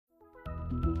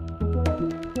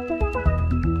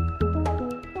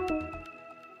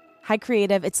Hi,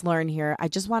 Creative. It's Lauren here. I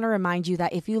just want to remind you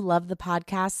that if you love the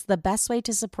podcast, the best way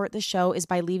to support the show is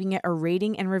by leaving it a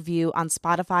rating and review on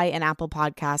Spotify and Apple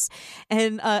Podcasts.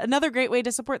 And another great way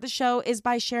to support the show is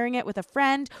by sharing it with a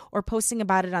friend or posting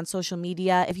about it on social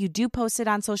media. If you do post it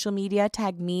on social media,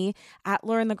 tag me at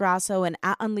Lauren LaGrasso and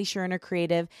at Unleash Your Inner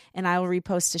Creative, and I will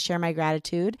repost to share my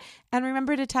gratitude. And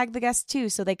remember to tag the guests too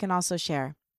so they can also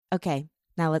share. Okay,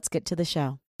 now let's get to the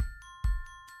show.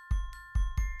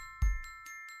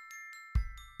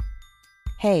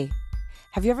 Hey,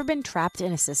 have you ever been trapped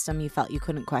in a system you felt you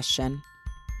couldn't question?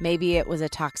 Maybe it was a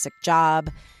toxic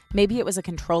job, maybe it was a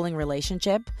controlling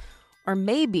relationship, or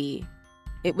maybe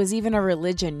it was even a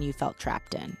religion you felt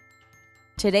trapped in.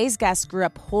 Today's guest grew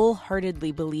up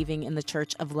wholeheartedly believing in the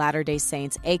Church of Latter-day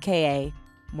Saints, aka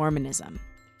Mormonism,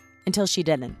 until she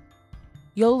didn't.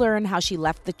 You'll learn how she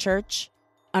left the church,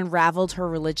 unraveled her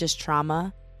religious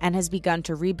trauma, and has begun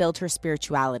to rebuild her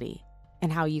spirituality,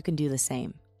 and how you can do the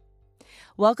same.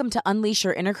 Welcome to Unleash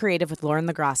Your Inner Creative with Lauren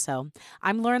LaGrasso.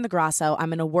 I'm Lauren LaGrasso.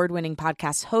 I'm an award-winning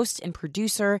podcast host and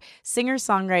producer,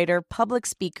 singer-songwriter, public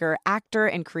speaker, actor,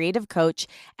 and creative coach.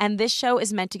 And this show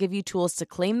is meant to give you tools to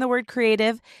claim the word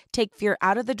creative, take fear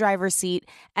out of the driver's seat,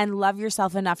 and love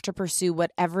yourself enough to pursue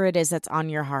whatever it is that's on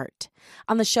your heart.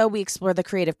 On the show, we explore the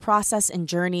creative process and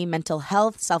journey, mental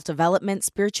health, self-development,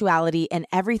 spirituality, and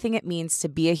everything it means to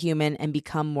be a human and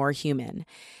become more human.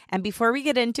 And before we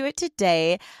get into it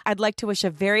today, I'd like to wish a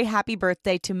very happy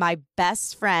birthday to my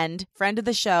best friend of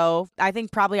the show, I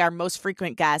think probably our most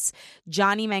frequent guest,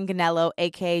 Johnny Manganello,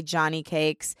 aka Johnny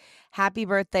Cakes. Happy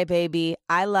birthday, baby.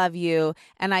 I love you.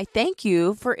 And I thank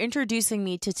you for introducing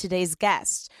me to today's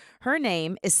guest. Her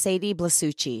name is Sadie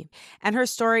Blasucci, and her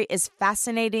story is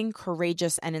fascinating,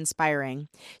 courageous, and inspiring.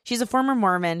 She's a former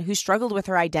Mormon who struggled with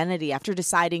her identity after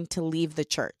deciding to leave the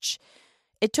church.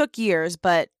 It took years,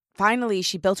 but finally,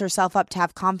 she built herself up to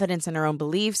have confidence in her own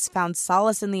beliefs, found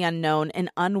solace in the unknown, and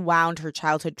unwound her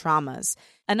childhood traumas.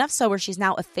 Enough so where she's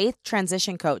now a faith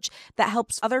transition coach that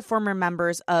helps other former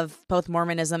members of both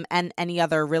Mormonism and any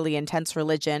other really intense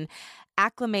religion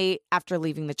acclimate after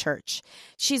leaving the church.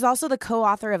 She's also the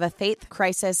co-author of a faith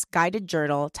crisis guided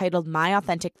journal titled My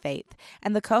Authentic Faith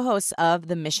and the co-host of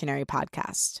the Missionary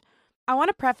Podcast. I want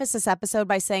to preface this episode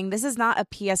by saying this is not a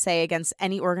PSA against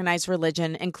any organized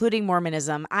religion, including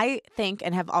Mormonism. I think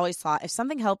and have always thought if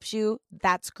something helps you,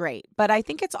 that's great. But I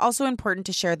think it's also important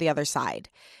to share the other side.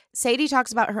 Sadie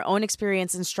talks about her own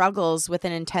experience and struggles with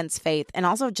an intense faith and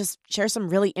also just shares some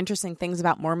really interesting things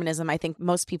about Mormonism I think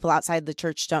most people outside the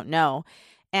church don't know.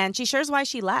 And she shares why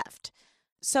she left.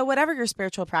 So whatever your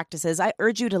spiritual practice is, I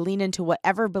urge you to lean into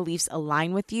whatever beliefs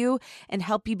align with you and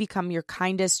help you become your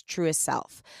kindest, truest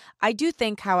self. I do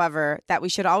think, however, that we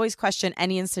should always question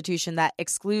any institution that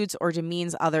excludes or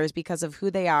demeans others because of who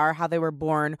they are, how they were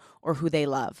born, or who they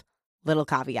love. Little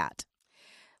caveat.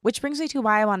 Which brings me to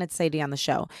why I wanted Sadie on the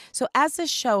show. So as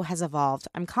this show has evolved,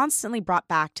 I'm constantly brought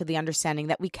back to the understanding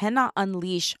that we cannot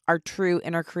unleash our true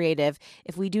inner creative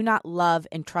if we do not love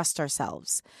and trust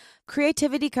ourselves.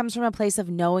 Creativity comes from a place of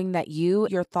knowing that you,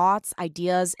 your thoughts,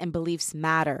 ideas, and beliefs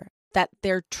matter, that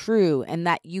they're true, and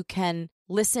that you can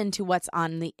listen to what's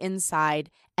on the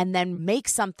inside and then make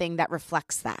something that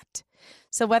reflects that.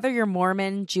 So whether you're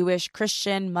Mormon, Jewish,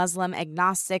 Christian, Muslim,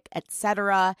 agnostic,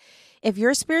 etc., if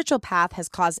your spiritual path has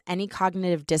caused any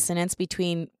cognitive dissonance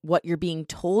between what you're being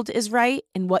told is right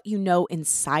and what you know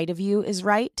inside of you is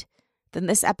right, then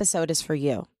this episode is for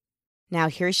you. Now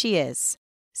here she is,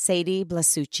 Sadie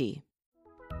Blasucci.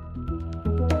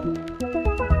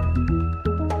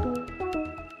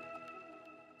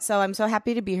 So I'm so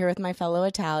happy to be here with my fellow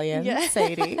Italian,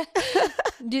 Sadie.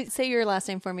 Say your last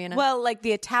name for me. Well, like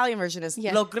the Italian version is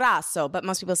Lo Grasso, but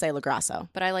most people say Lo Grasso.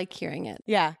 But I like hearing it.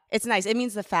 Yeah, it's nice. It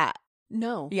means the fat.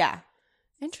 No. Yeah.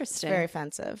 Interesting. It's very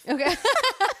offensive. Okay.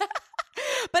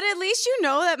 But at least you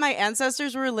know that my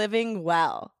ancestors were living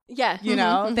well. Yeah. You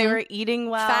know, they were eating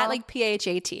well. Fat like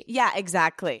PHAT. Yeah,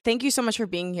 exactly. Thank you so much for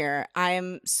being here. I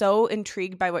am so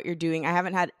intrigued by what you're doing. I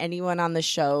haven't had anyone on the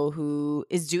show who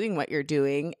is doing what you're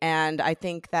doing. And I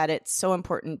think that it's so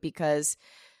important because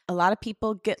a lot of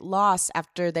people get lost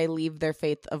after they leave their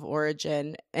faith of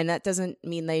origin, and that doesn't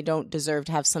mean they don't deserve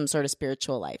to have some sort of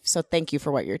spiritual life. So thank you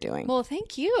for what you're doing. Well,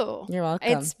 thank you. You're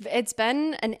welcome. It's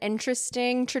been an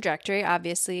interesting trajectory,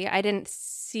 obviously. I didn't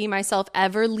see myself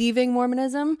ever leaving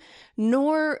Mormonism,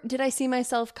 nor did I see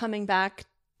myself coming back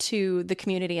to the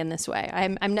community in this way.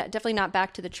 I'm definitely not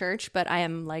back to the church, but I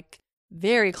am like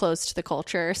very close to the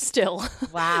culture still.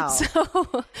 Wow.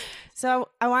 So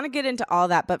I want to get into all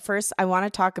that, but first I want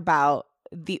to talk about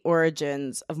the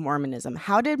origins of Mormonism.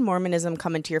 How did Mormonism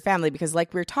come into your family? Because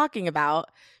like we were talking about,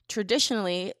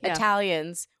 traditionally,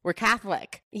 Italians were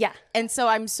Catholic. Yeah. And so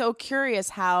I'm so curious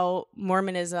how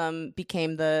Mormonism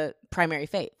became the primary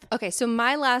faith. Okay, so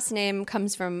my last name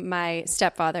comes from my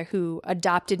stepfather who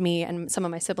adopted me and some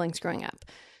of my siblings growing up.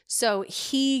 So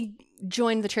he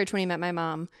joined the church when he met my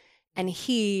mom, and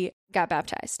he got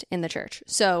baptized in the church.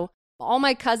 So all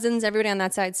my cousins, everybody on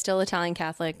that side, still Italian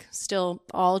Catholic, still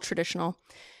all traditional.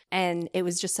 And it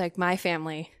was just like my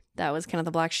family that was kind of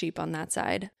the black sheep on that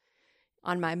side.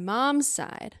 On my mom's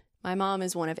side, my mom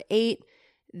is one of 8.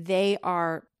 They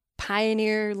are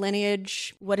pioneer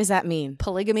lineage. What does that mean?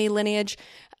 Polygamy lineage.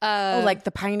 Like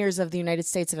the pioneers of the United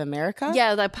States of America?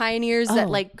 Yeah, the pioneers that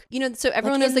like, so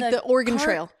everyone knows like the Oregon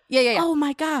Trail. Yeah. Oh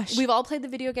my gosh. We've all played the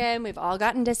video game. We've all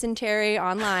gotten dysentery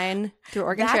online through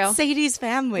Oregon Trail. That's Sadie's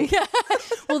family. Yeah.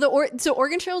 Well, so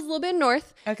Oregon Trail is a little bit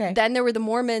north. Okay. Then there were the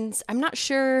Mormons. I'm not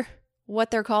sure what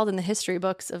they're called in the history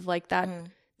books of like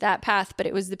that path, but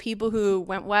it was the people who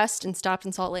went west and stopped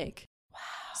in Salt Lake. Wow.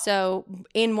 So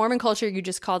in Mormon culture, you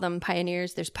just call them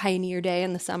pioneers. There's Pioneer Day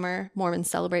in the summer. Mormons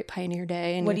celebrate Pioneer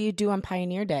Day. And what do you do on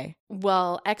Pioneer Day?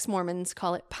 Well, ex-Mormons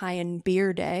call it Pine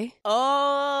Beer Day.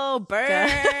 Oh, burn.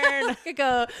 Like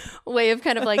a way of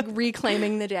kind of like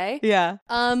reclaiming the day. Yeah.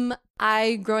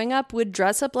 I, growing up, would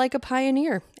dress up like a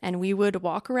pioneer, and we would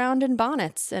walk around in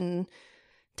bonnets and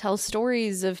tell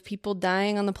stories of people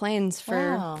dying on the plains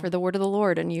for the word of the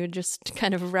Lord, and you would just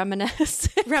kind of reminisce.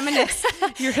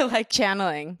 You're like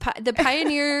channeling. The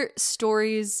pioneer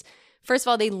stories, first of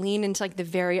all, they lean into like the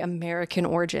very American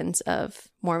origins of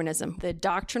Mormonism. The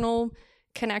doctrinal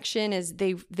connection is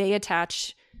they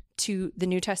attach to the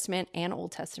New Testament and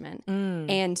Old Testament.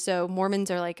 And so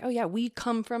Mormons are like, oh yeah, we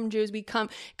come from Jews. We kind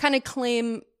of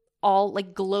claim all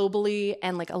like globally,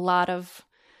 and like a lot of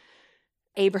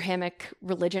Abrahamic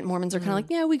religion. Mormons are kind of like,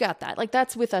 yeah, we got that. Like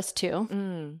that's with us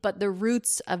too. But the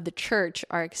roots of the church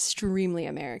are extremely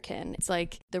American. It's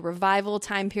like the revival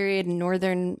time period in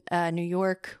northern New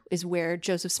York is where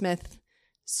Joseph Smith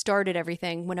started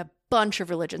everything when a bunch of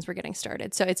religions were getting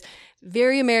started. So it's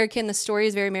very American. The story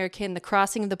is very American. The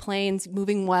crossing of the plains,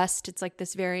 moving west, it's like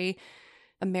this very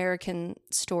American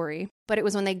story. But it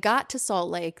was when they got to Salt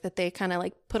Lake that they kind of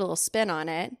like put a little spin on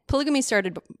it. Polygamy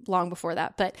started long before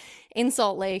that, but in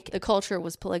Salt Lake, the culture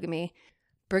was polygamy.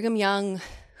 Brigham Young,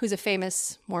 who's a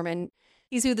famous Mormon,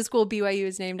 he's who the school BYU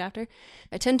is named after.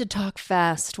 I tend to talk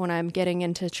fast when I'm getting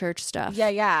into church stuff.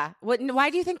 Yeah. Why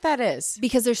do you think that is?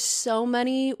 Because there's so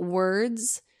many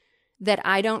words that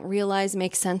I don't realize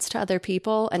make sense to other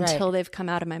people until they've come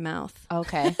out of my mouth.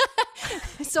 Okay.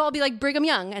 So I'll be like, Brigham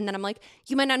Young. And then I'm like,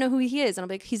 you might not know who he is. And I'm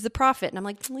like, he's the prophet. And I'm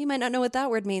like, well, you might not know what that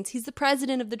word means. He's the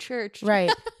president of the church.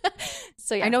 Right.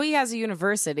 So yeah. I know he has a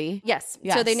university. Yes.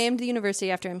 So they named the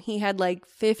university after him. He had like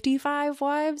 55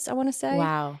 wives, I want to say.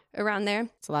 Wow. Around there.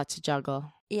 It's a lot to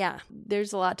juggle. Yeah.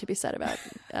 There's a lot to be said about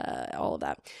all of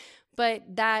that. But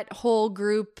that whole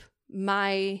group,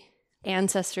 my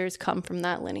ancestors come from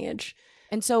that lineage.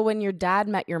 And so when your dad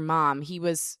met your mom,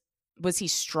 was he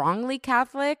strongly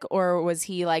Catholic, or was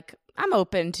he like, I'm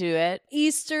open to it?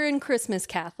 Easter and Christmas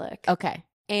Catholic. Okay.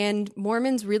 And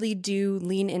Mormons really do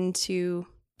lean into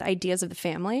the ideas of the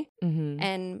family.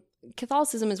 And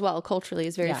Catholicism as well, culturally,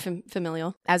 is very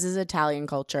familial. As is Italian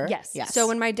culture. Yes. So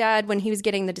when my dad, when he was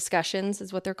getting the discussions,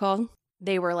 is what they're called,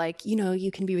 they were like,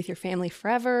 you can be with your family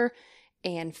forever.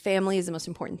 And family is the most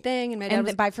important thing. And my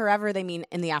dad by forever, they mean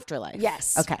in the afterlife.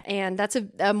 Yes. Okay. And that's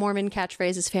a Mormon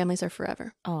catchphrase is families are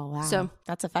forever. Oh, wow. So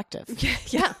that's effective.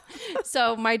 Yeah.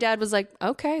 So my dad was like,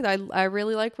 okay, I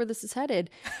really like where this is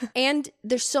headed. And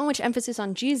there's so much emphasis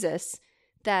on Jesus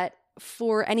that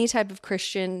for any type of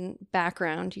Christian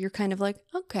background, you're kind of like,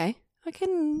 okay, I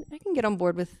can get on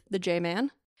board with the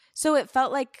J-man. So it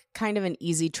felt like kind of an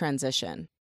easy transition.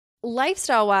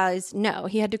 Lifestyle wise, no,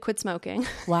 he had to quit smoking.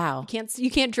 Wow.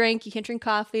 You can't drink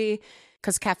coffee.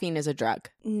 Because caffeine is a drug.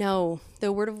 No.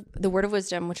 The word of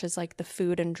wisdom, which is like the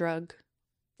food and drug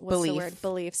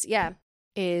beliefs,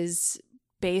 is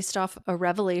based off a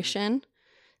revelation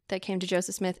that came to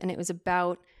Joseph Smith, and it was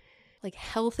about like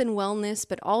health and wellness,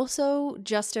 but also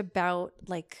just about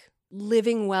like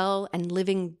living well and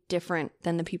living different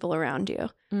than the people around you.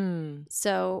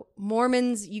 So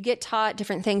Mormons, you get taught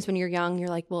different things when you're young. You're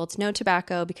like, well, it's no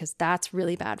tobacco because that's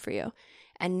really bad for you,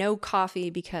 and no coffee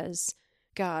because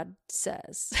God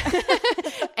says.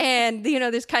 And,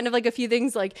 there's kind of like a few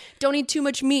things like don't eat too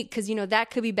much meat because,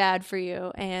 that could be bad for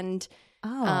you. And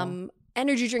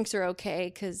energy drinks are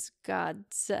okay because God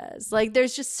says. Like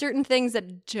there's just certain things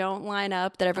that don't line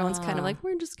up that everyone's kind of like,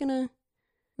 we're just gonna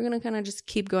we're going to kind of just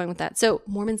keep going with that. So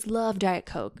Mormons love Diet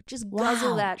Coke. Just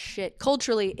guzzle that shit.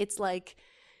 Culturally, it's like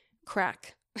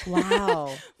crack.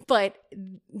 Wow. But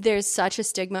there's such a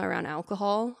stigma around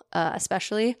alcohol,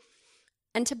 especially,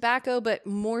 and tobacco, but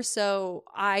more so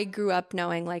I grew up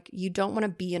knowing like you don't want to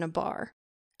be in a bar.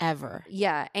 Ever.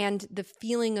 Yeah. And the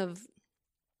feeling of,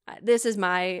 this is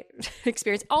my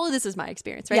experience. All of this is my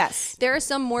experience, right? Yes. There are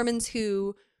some Mormons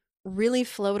who really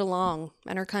float along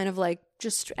and are kind of like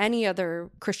just any other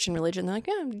Christian religion. They're like,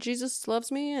 yeah, Jesus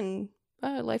loves me and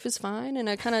life is fine. And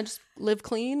I kind of just live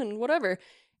clean and whatever.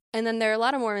 And then there are a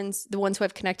lot of Mormons, the ones who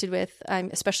I've connected with,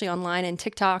 especially online and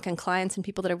TikTok and clients and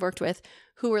people that I've worked with,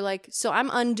 who are like, so I'm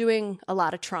undoing a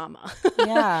lot of trauma.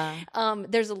 Yeah.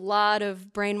 There's a lot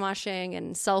of brainwashing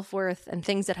and self-worth and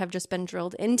things that have just been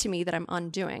drilled into me that I'm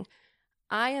undoing.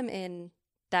 I am in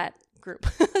that group.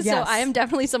 So Yes. I am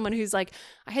definitely someone who's like,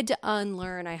 I had to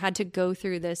unlearn. I had to go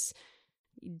through this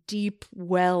deep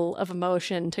well of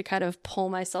emotion to kind of pull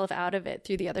myself out of it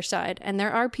through the other side. And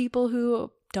there are people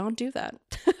who don't do that.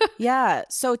 Yeah.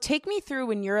 So take me through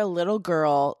when you're a little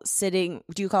girl sitting,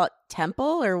 do you call it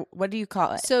temple or what do you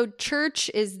call it? So church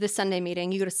is the Sunday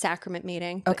meeting. You go to sacrament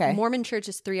meeting. But Okay. Mormon church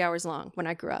is 3 hours long when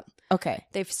I grew up. Okay.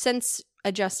 They've since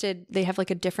adjusted. They have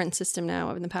like a different system now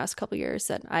over the past couple of years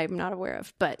that I'm not aware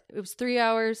of. But it was 3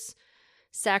 hours,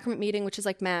 sacrament meeting, which is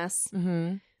like mass,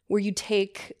 Mm-hmm. where you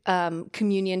take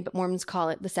communion, but Mormons call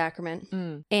it the sacrament.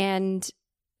 Mm. And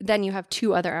then you have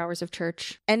 2 other hours of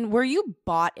church. And were you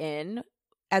bought in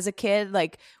as a kid?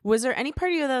 Like, was there any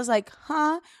part of you that was like,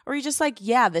 huh? Or were you just like,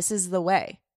 yeah, this is the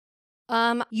way?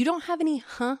 You don't have any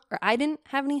or I didn't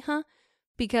have any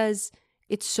because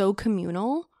it's so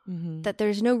communal Mm-hmm. that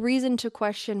there's no reason to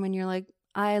question when you're like,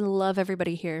 I love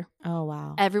everybody here. Oh,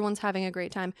 wow. Everyone's having a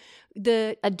great time.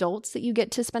 The adults that you get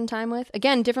to spend time with,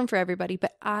 again, different for everybody,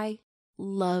 but I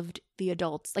loved the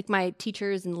adults, like my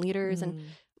teachers and leaders and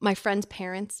my friends'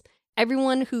 parents.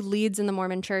 Everyone who leads in the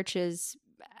Mormon church is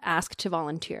asked to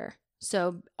volunteer.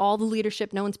 So all the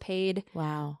leadership, no one's paid.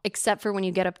 Wow. Except for when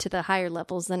you get up to the higher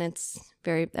levels, then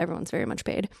everyone's very much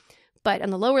paid. But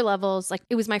on the lower levels, like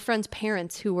it was my friends'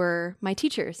 parents who were my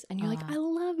teachers. And you're like, I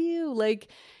love you. Like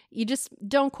you just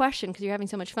don't question because you're having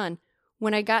so much fun.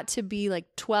 When I got to be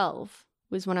like 12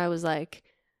 was when I was like,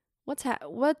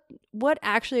 what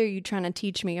actually are you trying to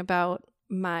teach me about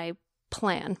my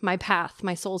plan, my path,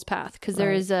 my soul's path? Because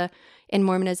there is in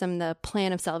Mormonism, the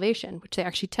plan of salvation, which they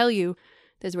actually tell you,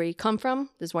 this is where you come from,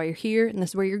 this is why you're here, and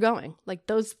this is where you're going. Like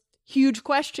those huge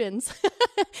questions.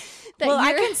 Well,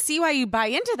 I can see why you buy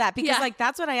into that because Yeah. like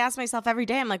that's what I ask myself every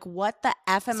day. I'm like, what the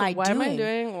F am I what doing? am I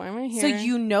doing? Why am I here? So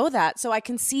you know that. So I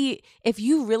can see if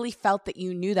you really felt that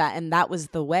you knew that and that was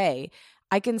the way,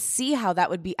 I can see how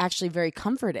that would be actually very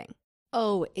comforting.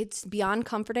 Oh, it's beyond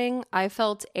comforting. I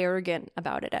felt arrogant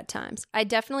about it at times. I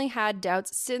definitely had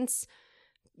doubts since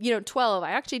 12.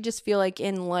 I actually just feel like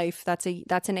in life that's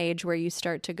an age where you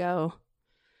start to go,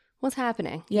 what's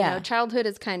happening? Yeah. Childhood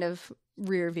is kind of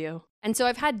rear view. And so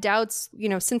I've had doubts,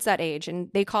 since that age,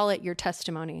 and they call it your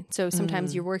testimony. So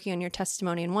sometimes you're working on your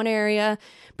testimony in one area,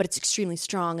 but it's extremely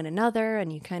strong in another,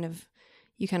 and you kind of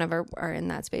are in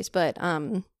that space. But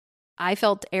I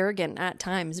felt arrogant at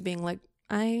times, being like,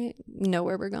 I know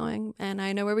where we're going, and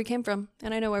I know where we came from,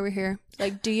 and I know why we're here.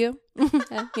 Like, do you?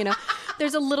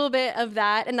 There's a little bit of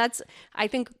that, and that's, I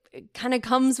think, it kind of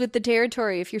comes with the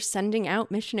territory. If you're sending out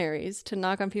missionaries to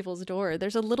knock on people's door,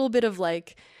 there's a little bit of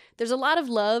like, there's a lot of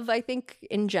love, I think,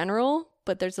 in general,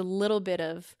 but there's a little bit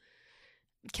of,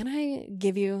 can I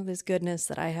give you this goodness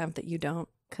that I have that you don't?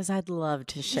 Because I'd love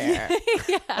to share.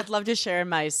 I'd love to share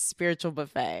my spiritual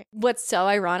buffet. What's so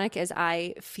ironic is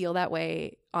I feel that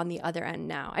way on the other end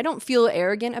now. I don't feel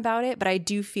arrogant about it, but I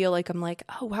do feel like I'm like,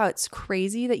 oh, wow, it's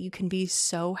crazy that you can be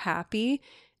so happy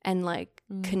and like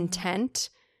content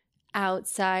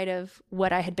outside of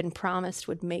what I had been promised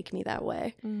would make me that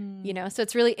way. So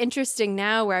it's really interesting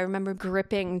now where I remember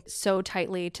gripping so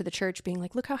tightly to the church being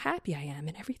like, look how happy I am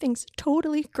and everything's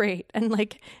totally great. And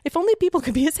like, if only people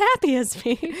could be as happy as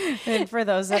me. And for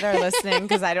those that are listening,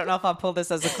 because I don't know if I'll pull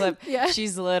this as a clip, Yeah.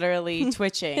 she's literally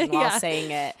twitching while Yeah.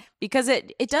 saying it. Because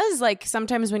it does, like,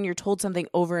 sometimes when you're told something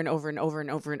over and over and over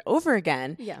and over and over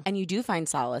again, Yeah. and you do find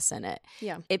solace in it,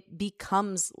 Yeah. it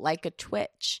becomes like a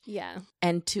twitch. Yeah.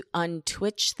 And to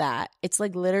untwitch that, it's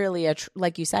like literally,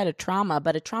 like you said, a trauma,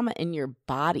 but a trauma in your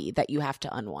body that you have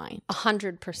to unwind.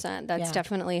 100%. That's Yeah.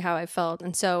 definitely how I felt.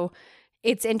 And so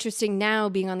it's interesting now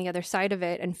being on the other side of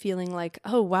it and feeling like,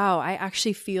 oh, wow, I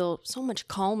actually feel so much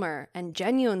calmer and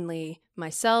genuinely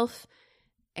myself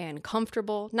and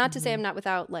comfortable. Not to say I'm not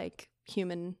without like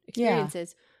human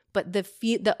experiences, But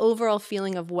the overall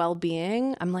feeling of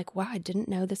well-being, I'm like, wow, I didn't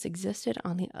know this existed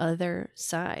on the other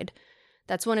side.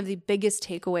 That's one of the biggest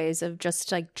takeaways of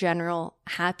just like general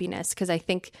happiness. Because I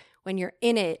think when you're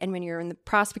in it and when you're in the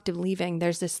prospect of leaving,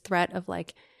 there's this threat of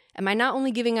like, am I not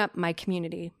only giving up my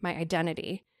community, my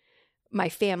identity, my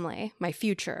family, my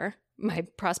future, my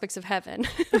prospects of heaven,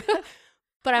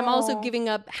 but I'm also giving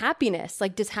up happiness.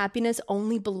 Like, does happiness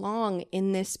only belong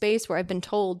in this space where I've been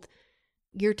told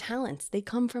your talents, they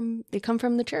come from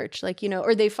the church, like, you know,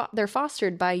 or they're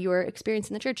fostered by your experience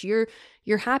in the church, your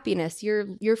happiness,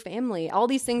 your family, all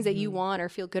these things that you want or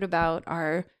feel good about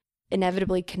are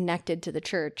inevitably connected to the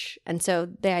church. And so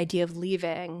the idea of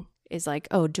leaving is like,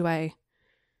 oh, do I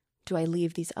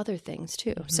leave these other things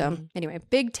too? So anyway,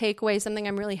 big takeaway, something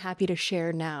I'm really happy to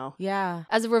share now. Yeah.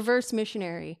 As a reverse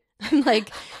missionary, I'm like,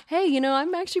 hey, you know,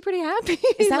 I'm actually pretty happy.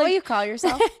 Is that like, what you call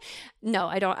yourself? No,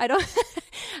 I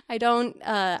don't.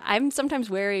 I'm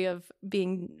sometimes wary of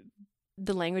being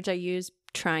the language I use,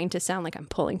 trying to sound like I'm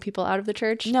pulling people out of the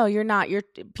church. No, you're not. You're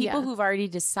people who've already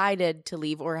decided to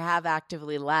leave or have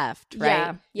actively left, right?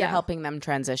 Yeah. You're helping them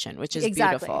transition, which is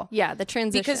Exactly. beautiful. Yeah, the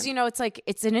transition. Because, you know, it's like,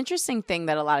 it's an interesting thing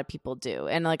that a lot of people do.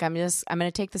 And like, I'm going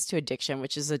to take this to addiction,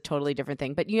 which is a totally different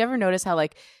thing. But you ever notice how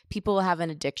like people will have an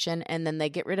addiction and then they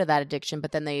get rid of that addiction,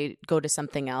 but then they go to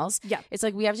something else? Yeah. It's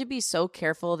like, we have to be so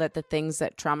careful that the things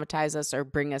that traumatize us or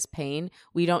bring us pain,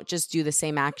 we don't just do the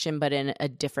same action, but in a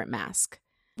different mask.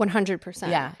 100%.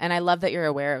 Yeah. And I love that you're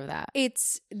aware of that.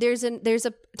 There's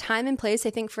a time and place, I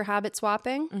think, for habit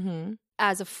swapping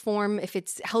as a form if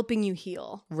it's helping you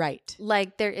heal. Right.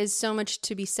 Like, there is so much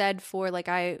to be said for, like,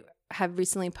 I have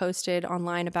recently posted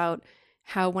online about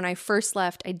how when I first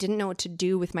left, I didn't know what to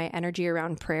do with my energy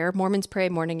around prayer. Mormons pray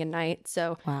morning and night.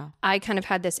 So I kind of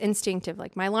had this instinct of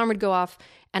like, my alarm would go off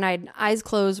and I'd eyes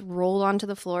closed, roll onto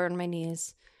the floor on my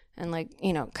knees and like,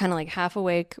 you know, kind of like half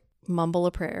awake, mumble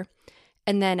a prayer.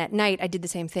 And then at night, I did the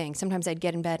same thing. Sometimes I'd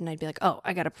get in bed and I'd be like, oh,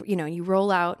 I got to, you know, you roll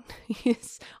out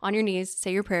on your knees,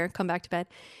 say your prayer, come back to bed.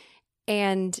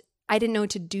 And I didn't know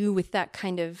what to do with that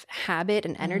kind of habit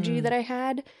and energy that I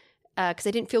had because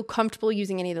I didn't feel comfortable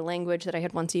using any of the language that I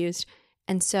had once used.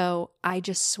 And so I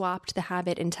just swapped the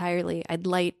habit entirely. I'd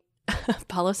light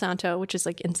Palo Santo, which is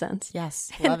like incense.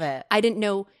 Yes. Love it. I didn't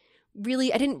know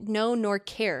nor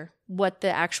care what the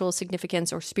actual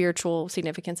significance or spiritual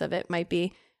significance of it might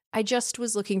be. I just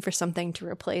was looking for something to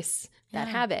replace that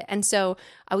habit. And so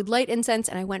I would light incense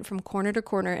and I went from corner to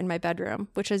corner in my bedroom,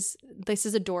 this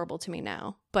is adorable to me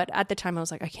now. But at the time I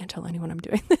was like, I can't tell anyone I'm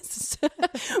doing this.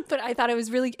 But I thought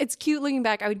it's cute looking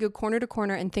back. I would go corner to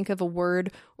corner and think of a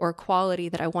word or a quality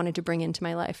that I wanted to bring into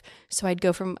my life. So I'd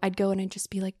go and I'd just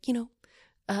be like, you know,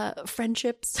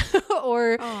 friendships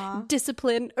or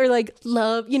discipline or like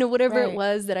love, you know, whatever it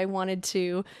was that I wanted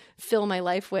to fill my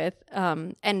life with.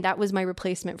 And that was my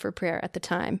replacement for prayer at the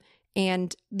time.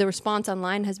 And the response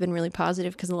online has been really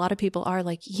positive because a lot of people are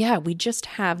like, yeah, we just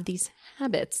have these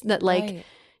habits that like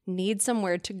need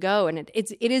somewhere to go. And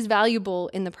it is valuable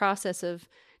in the process of,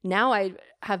 now I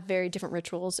have very different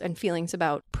rituals and feelings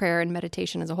about prayer and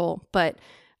meditation as a whole. But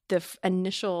the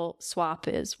initial swap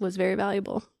was very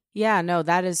valuable. Yeah, no,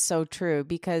 that is so true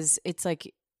because it's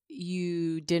like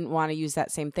you didn't want to use that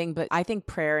same thing. But I think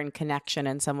prayer and connection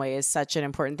in some way is such an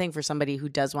important thing for somebody who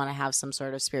does want to have some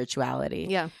sort of spirituality.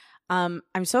 Yeah.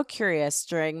 I'm so curious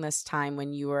during this time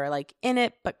when you were like in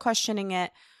it, but questioning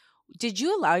it, did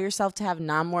you allow yourself to have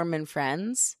non-Mormon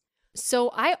friends?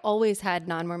 So I always had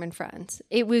non-Mormon friends.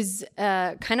 It was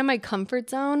kind of my comfort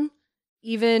zone.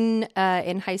 Even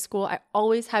in high school, I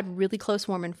always had really close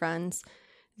Mormon friends.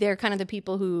 They're kind of the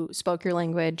people who spoke your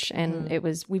language, and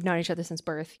we've known each other since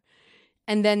birth.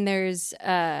 And then there's,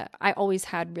 I always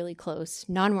had really close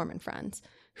non-Mormon friends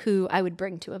who I would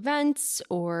bring to events,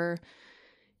 or,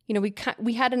 you know,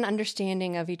 we had an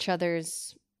understanding of each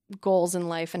other's goals in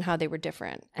life and how they were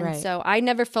different. And so I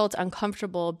never felt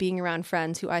uncomfortable being around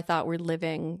friends who I thought were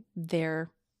living their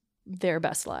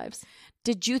best lives.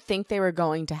 Did you think they were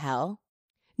going to hell?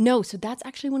 No, so that's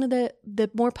actually one of the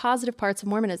more positive parts of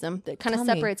Mormonism that kind of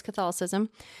separates Catholicism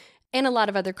and a lot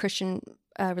of other Christian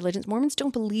religions. Mormons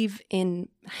don't believe in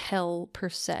hell per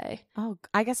se. Oh,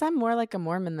 I guess I'm more like a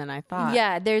Mormon than I thought.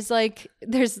 Yeah, there's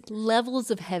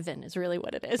levels of heaven is really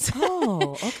what it is.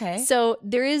 Oh, okay. So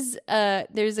there's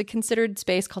a considered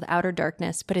space called outer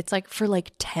darkness, but it's like for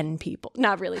like 10 people.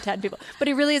 Not really 10 people, but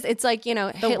it really is. It's like, you know,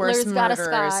 Hitler's got a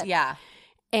spot. Yeah.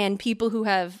 And people who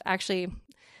have actually,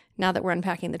 now that we're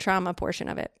unpacking the trauma portion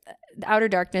of it, the outer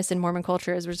darkness in Mormon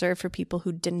culture is reserved for people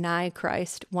who deny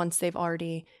Christ once they've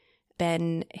already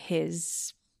been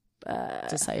his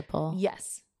disciple.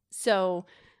 Yes. So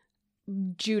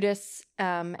Judas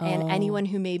and anyone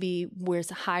who maybe was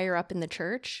higher up in the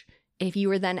church, if you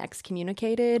were then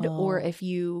excommunicated or if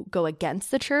you go against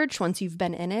the church once you've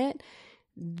been in it,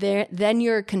 then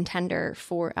you're a contender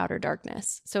for outer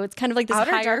darkness. So it's kind of like this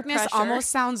outer higher darkness pressure. almost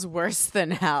sounds worse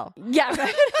than hell. Yeah.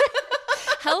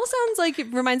 Hell sounds like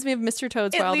it reminds me of Mr.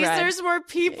 Toad's At Wild least Ride. there's more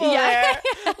people there.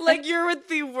 Like you're with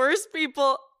the worst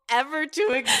people ever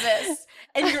to exist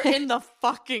and you're in the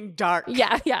fucking dark.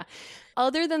 Yeah.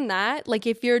 Other than that, like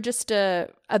if you're just a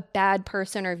bad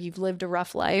person or if you've lived a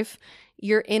rough life,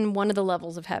 you're in one of the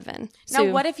levels of heaven. Now,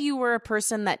 what if you were a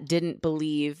person that didn't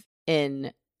believe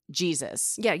in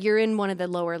Jesus? Yeah, you're in one of the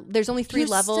lower. There's only 3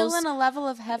 levels. You're still in a level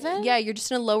of heaven? Yeah, you're just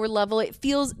in a lower level. It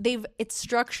feels it's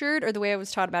structured, or the way I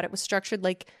was taught about it was structured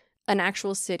like an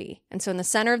actual city. And so in the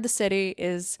center of the city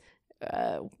is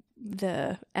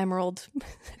the Emerald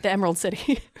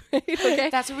City. Okay,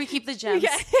 That's where we keep the gems.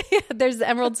 yeah, there's the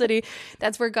Emerald City.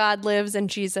 That's where God lives and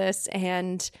Jesus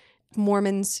and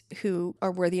Mormons who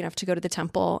are worthy enough to go to the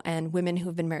temple and women who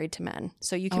have been married to men.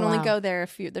 So you can only go there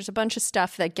if there's a bunch of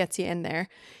stuff that gets you in there.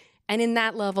 And in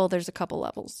that level, there's a couple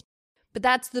levels. But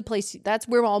that's the place, that's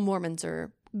where all Mormons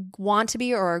want to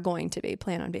be or are going to be,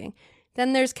 plan on being.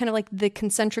 Then there's kind of like the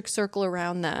concentric circle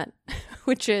around that,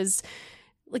 which is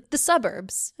like the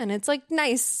suburbs. And it's like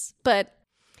nice, but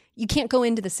you can't go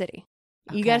into the city.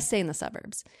 You got to stay in the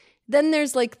suburbs. Then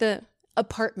there's like the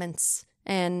apartments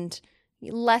and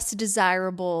less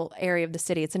desirable area of the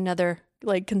city. It's another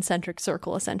like concentric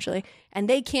circle essentially. And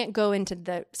they can't go into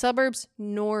the suburbs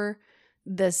nor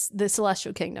the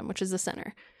celestial kingdom, which is the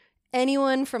center.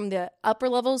 Anyone from the upper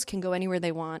levels can go anywhere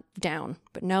they want down,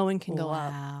 but no one can go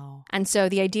up. And so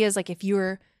the idea is like if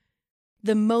you're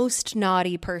the most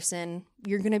naughty person,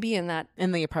 you're going to be in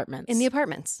the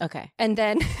apartments. Okay. And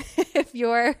then if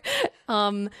you're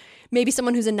maybe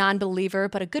someone who's a non-believer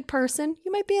but a good person,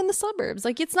 you might be in the suburbs.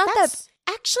 Like it's not That's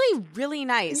actually really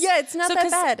nice. Yeah, it's not that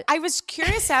bad. I was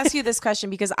curious to ask you this question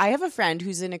because I have a friend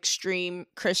who's an extreme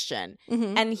Christian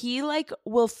and he like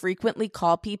will frequently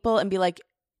call people and be like,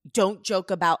 don't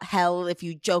joke about hell. If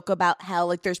you joke about hell,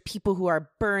 like there's people who are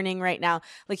burning right now.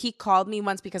 Like he called me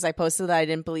once because I posted that I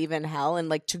didn't believe in hell and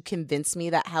like to convince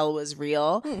me that hell was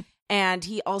real. And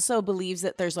he also believes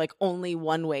that there's like only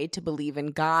one way to believe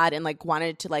in God and like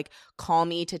wanted to like call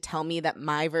me to tell me that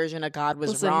my version of God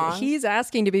was wrong. He's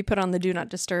asking to be put on the do not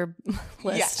disturb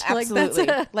list. Yeah, absolutely.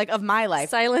 Like of my life.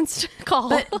 Silenced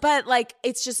call. But like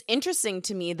it's just interesting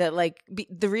to me that like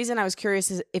the reason I was curious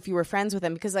is if you were friends with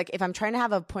him, because like if I'm trying to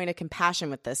have a point of compassion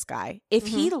with this guy, if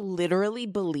he literally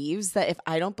believes that if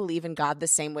I don't believe in God the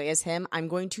same way as him, I'm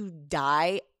going to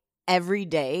die every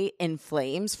day in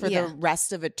flames for the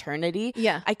rest of eternity.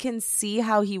 Yeah. I can see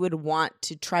how he would want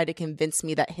to try to convince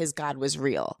me that his God was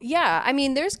real. Yeah. I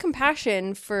mean, there's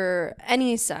compassion for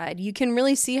any side. You can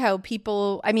really see how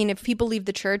people, I mean, if people leave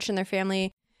the church and their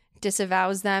family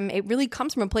disavows them, it really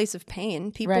comes from a place of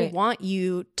pain. People want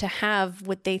you to have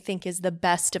what they think is the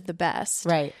best of the best.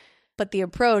 Right. But the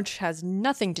approach has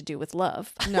nothing to do with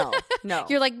love. No.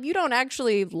 You're like, you don't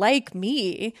actually like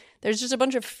me. There's just a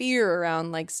bunch of fear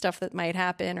around like stuff that might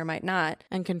happen or might not.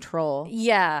 And control.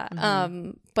 Yeah.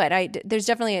 But there's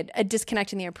definitely a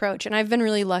disconnect in the approach. And I've been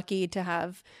really lucky to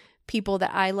have people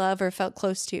that I love or felt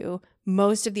close to.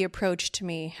 Most of the approach to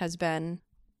me has been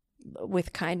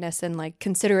with kindness and like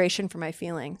consideration for my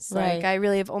feelings. Right. Like I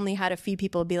really have only had a few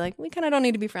people be like, we kind of don't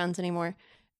need to be friends anymore.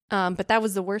 But that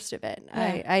was the worst of it.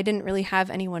 Yeah. I didn't really have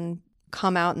anyone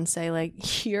come out and say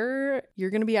like, you're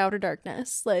going to be outer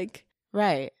darkness. Like,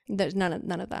 right. There's none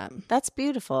of that. That's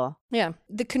beautiful. Yeah.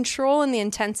 The control and the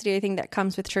intensity, I think, that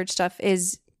comes with church stuff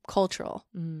is cultural.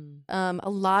 A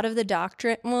lot of the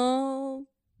doctrine, well,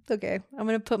 okay, I'm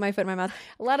going to put my foot in my mouth.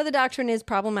 A lot of the doctrine is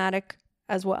problematic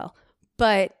as well.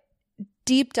 But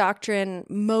deep doctrine,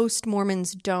 most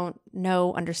Mormons don't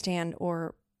know, understand,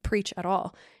 or preach at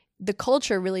all. The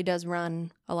culture really does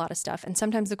run a lot of stuff. And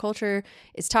sometimes the culture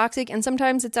is toxic and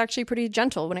sometimes it's actually pretty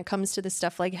gentle when it comes to the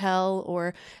stuff like hell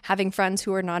or having friends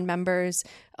who are non-members.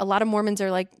 A lot of Mormons are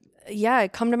like, yeah,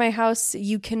 come to my house.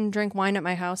 You can drink wine at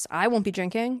my house. I won't be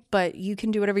drinking, but you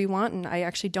can do whatever you want. And I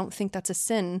actually don't think that's a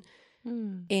sin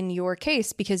in your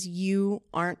case because you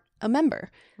aren't a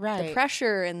member. Right. The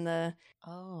pressure and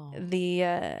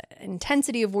the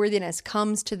intensity of worthiness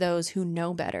comes to those who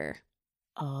know better.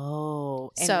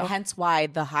 Oh, and so, hence why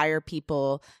the higher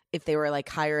people, if they were like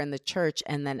higher in the church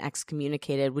and then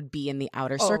excommunicated, would be in the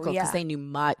outer circle because they knew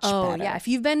much better. Oh, yeah. If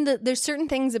you've been there's certain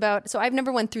things about, so I've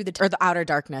never went through or the outer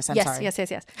darkness. I'm sorry.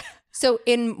 Yes. So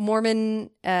in Mormon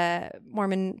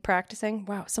practicing,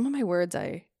 wow, some of my words,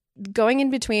 going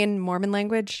in between Mormon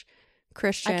language,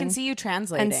 Christian. I can see you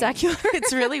translating. And secular.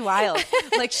 It's really wild.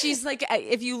 Like she's like,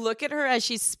 if you look at her as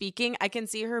she's speaking, I can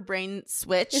see her brain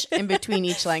switch in between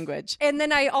each language. And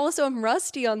then I also am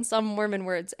rusty on some Mormon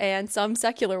words and some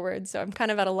secular words. So I'm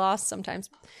kind of at a loss sometimes.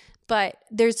 But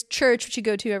there's church, which you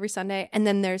go to every Sunday. And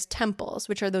then there's temples,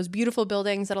 which are those beautiful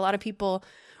buildings that a lot of people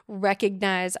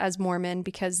recognize as Mormon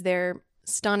because they're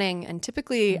stunning and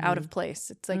typically out of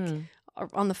place. It's like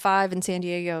on the 5 in San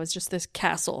Diego is just this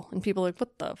castle. And people are like,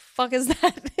 what the fuck is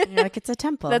that? You're like, it's a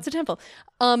temple. That's a temple.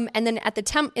 And then at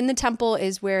the in the temple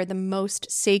is where the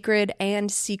most sacred and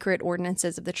secret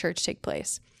ordinances of the church take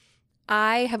place.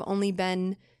 I have only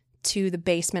been to the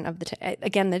basement of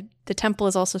again, the temple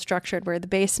is also structured where the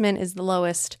basement is the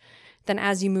lowest. Then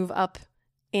as you move up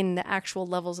in the actual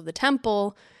levels of the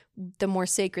temple, the more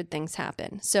sacred things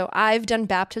happen. So I've done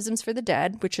baptisms for the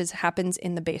dead, which happens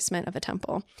in the basement of a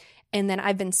temple. And then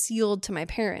I've been sealed to my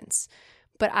parents.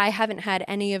 But I haven't had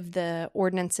any of the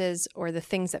ordinances or the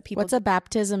things that people... What's a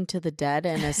baptism to the dead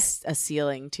and a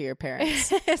sealing to your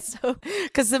parents?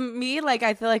 Because me, like,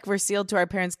 I feel like we're sealed to our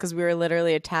parents because we were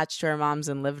literally attached to our moms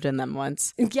and lived in them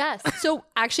once. Yes. So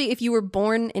actually, if you were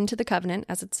born into the covenant,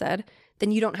 as it said, then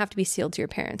you don't have to be sealed to your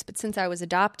parents. But since I was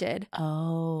adopted,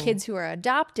 kids who are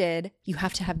adopted, you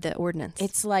have to have the ordinance.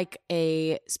 It's like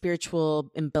a spiritual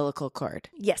umbilical cord.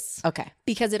 Yes. Okay.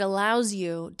 Because it allows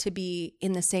you to be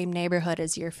in the same neighborhood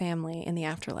as your family in the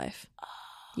afterlife.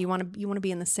 You want to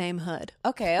be in the same hood.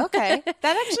 Okay.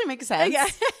 That actually makes sense. Yeah.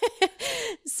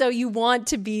 So you want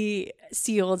to be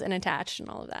sealed and attached and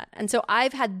all of that. And so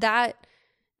I've had that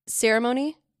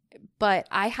ceremony, but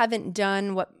I haven't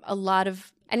done what a lot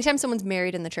of... Anytime someone's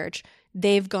married in the church,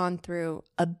 they've gone through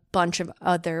a bunch of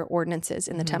other ordinances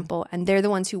in the temple, and they're the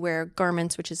ones who wear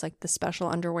garments, which is like the special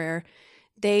underwear.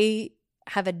 They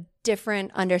have a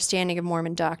different understanding of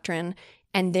Mormon doctrine,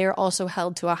 and they're also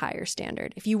held to a higher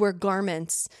standard. If you wear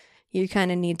garments, you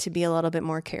kind of need to be a little bit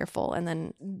more careful. And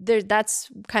then that's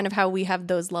kind of how we have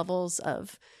those levels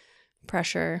of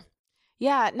pressure.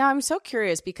 Yeah. Now I'm so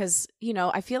curious because,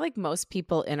 I feel like most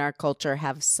people in our culture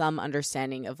have some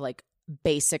understanding of like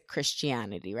basic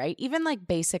Christianity, right? Even like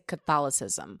basic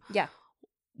Catholicism. Yeah.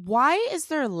 Why is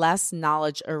there less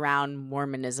knowledge around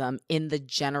Mormonism in the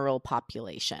general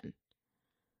population?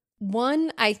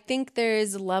 One, I think there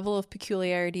is a level of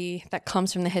peculiarity that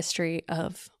comes from the history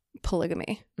of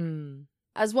polygamy,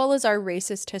 as well as our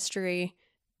racist history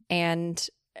and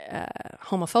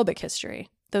homophobic history.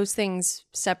 Those things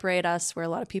separate us where a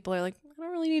lot of people are like, I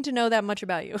don't really need to know that much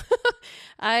about you.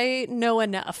 I know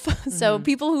enough. So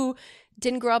people who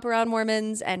didn't grow up around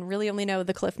Mormons and really only know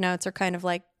the Cliff Notes are kind of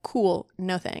like, cool,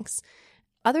 no thanks.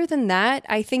 Other than that,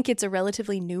 I think it's a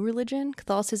relatively new religion.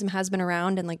 Catholicism has been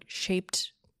around and like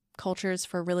shaped cultures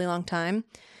for a really long time.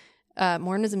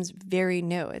 Mormonism is very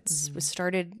new. It was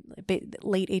started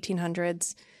late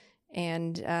 1800s.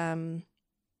 And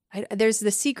there's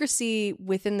the secrecy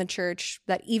within the church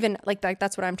that even like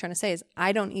that's what I'm trying to say is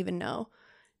I don't even know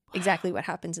exactly what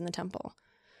happens in the temple.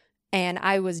 And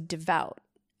I was devout.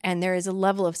 And there is a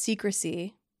level of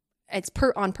secrecy. It's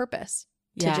on purpose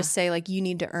to just say like, you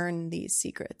need to earn these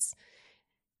secrets.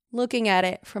 Looking at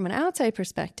it from an outside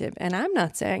perspective, and I'm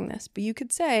not saying this, but you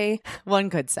could say... One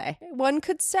could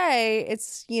say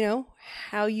it's,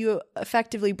 how you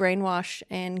effectively brainwash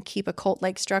and keep a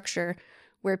cult-like structure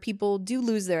where people do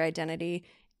lose their identity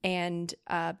and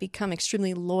become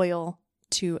extremely loyal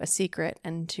to a secret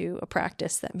and to a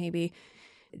practice that maybe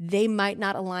they might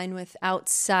not align with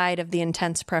outside of the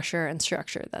intense pressure and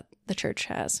structure that the church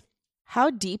has. How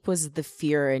deep was the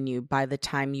fear in you by the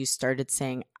time you started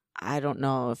saying, I don't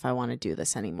know if I want to do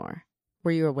this anymore?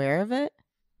 Were you aware of it?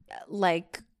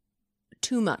 Like,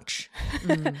 too much.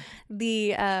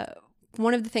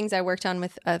 One of the things I worked on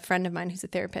with a friend of mine who's a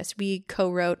therapist, we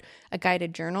co-wrote a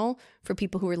guided journal for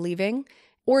people who are leaving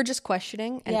or just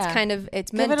questioning. And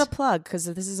it's meant... Give it a plug because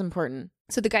this is important.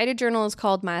 So the guided journal is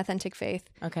called My Authentic Faith.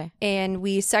 Okay. And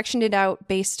we sectioned it out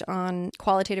based on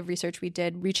qualitative research we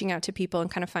did, reaching out to people and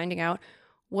kind of finding out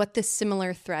what the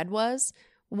similar thread was.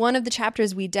 One of the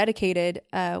chapters we dedicated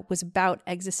was about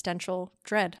existential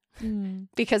dread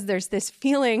because there's this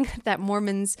feeling that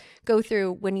Mormons go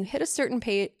through when you hit a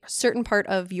certain part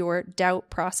of your doubt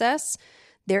process.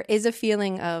 There is a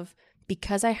feeling of,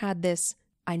 because I had this,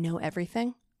 I know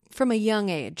everything. From a young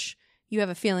age, you have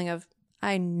a feeling of,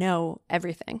 I know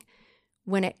everything.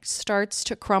 When it starts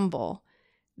to crumble,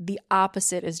 the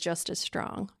opposite is just as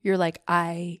strong. You're like,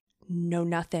 I know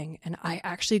nothing, and I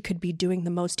actually could be doing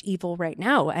the most evil right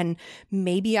now, and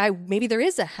maybe there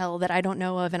is a hell that I don't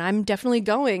know of, and I'm definitely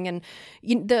going. And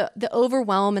the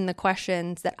overwhelm and the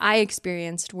questions that I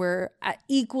experienced were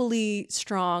equally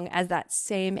strong as that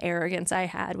same arrogance I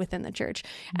had within the church.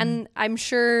 And I'm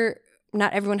sure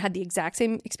not everyone had the exact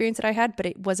same experience that I had, but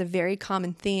it was a very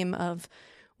common theme of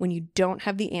when you don't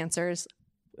have the answers,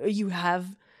 you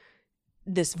have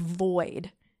this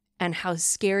void, and how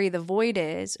scary the void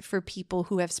is for people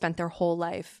who have spent their whole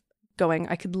life going,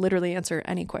 I could literally answer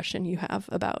any question you have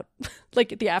about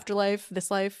like the afterlife, this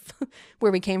life,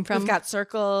 where we came from. We've got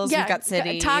circles, we've got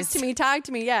cities. Talk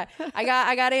to me. Yeah.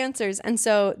 I got answers. And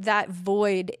so that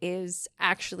void is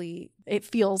actually, it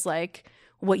feels like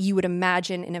what you would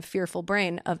imagine in a fearful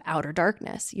brain of outer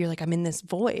darkness. You're like, I'm in this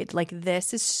void. Like,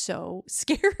 this is so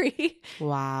scary.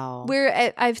 Wow.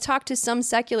 Where I've talked to some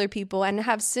secular people and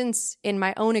have since, in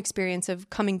my own experience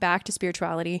of coming back to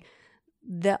spirituality,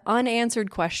 the unanswered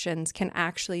questions can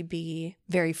actually be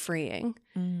very freeing,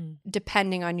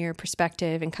 depending on your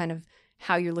perspective and kind of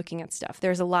how you're looking at stuff.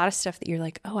 There's a lot of stuff that you're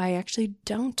like, oh, I actually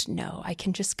don't know. I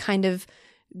can just kind of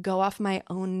go off my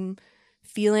own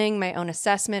feeling, my own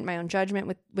assessment, my own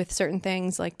judgment with certain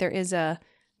things. Like there is an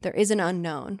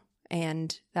unknown,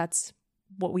 and that's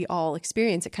what we all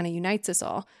experience. It kind of unites us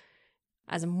all.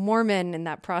 As a Mormon, in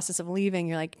that process of leaving,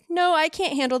 you're like, no, I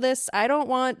can't handle this. I don't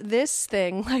want this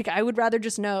thing. Like, I would rather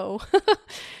just know.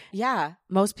 Yeah,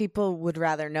 most people would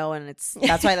rather know, and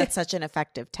that's why that's such an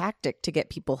effective tactic to get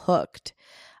people hooked.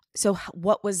 So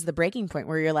what was the breaking point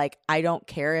where you're like, I don't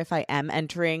care if I am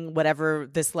entering whatever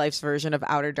this life's version of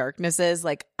outer darkness is,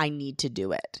 like, I need to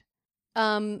do it?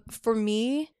 For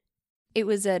me, it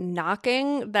was a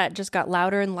knocking that just got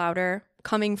louder and louder,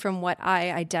 coming from what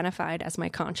I identified as my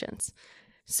conscience.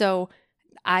 So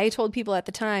I told people at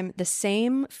the time, the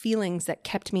same feelings that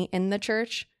kept me in the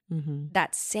church,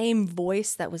 that same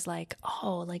voice that was like,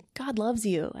 oh, like God loves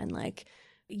you and like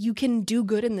you can do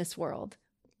good in this world,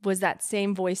 was that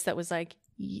same voice that was like,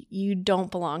 you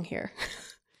don't belong here.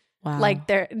 Wow. Like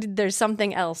there's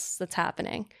something else that's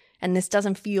happening and this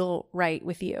doesn't feel right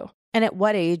with you. And at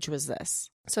what age was this?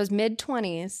 So I was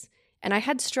mid-20s, and I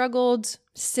had struggled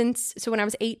so when I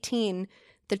was 18,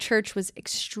 the church was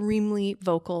extremely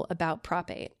vocal about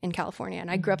Prop 8 in California. And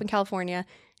I grew up in California.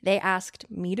 They asked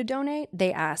me to donate.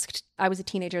 I was a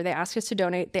teenager. They asked us to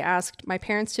donate. They asked my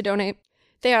parents to donate.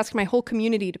 They asked my whole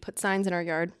community to put signs in our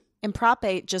yard. And Prop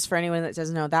 8, just for anyone that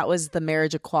doesn't know, that was the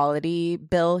marriage equality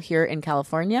bill here in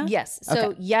California? Yes.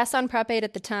 So yes on Prop 8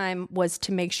 at the time was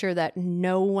to make sure that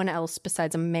no one else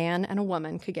besides a man and a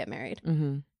woman could get married.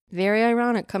 Mm-hmm. Very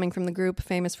ironic coming from the group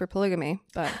famous for polygamy,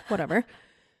 but whatever.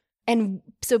 And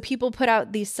so people put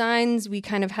out these signs. We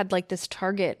kind of had like this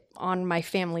target on my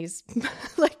family's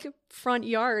like front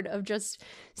yard of just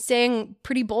saying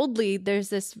pretty boldly, there's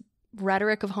this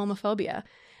rhetoric of homophobia.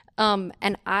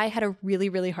 And I had a really,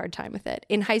 really hard time with it.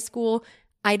 In high school,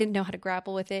 I didn't know how to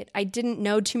grapple with it. I didn't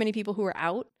know too many people who were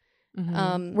out.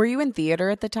 Mm-hmm. Were you in theater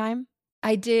at the time?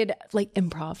 I did like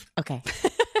improv. Okay.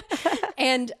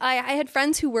 And I had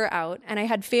friends who were out, and I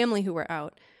had family who were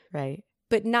out. Right.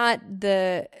 But not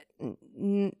a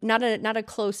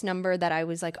close number that I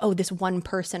was like, oh, this one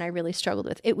person I really struggled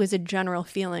with. It was a general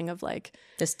feeling of like,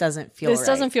 this doesn't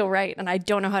feel right, and I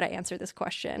don't know how to answer this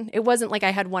question. It wasn't like I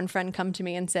had one friend come to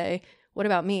me and say, what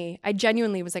about me? I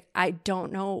genuinely was like, I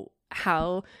don't know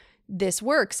how this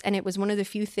works. And it was one of the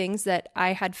few things that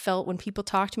I had felt when people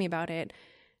talked to me about it,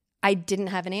 I didn't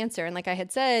have an answer. And like I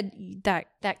had said,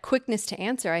 that quickness to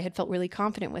answer, I had felt really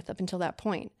confident with up until that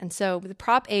point. And so the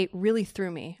Prop 8 really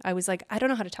threw me. I was like, I don't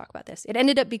know how to talk about this. It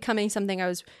ended up becoming something I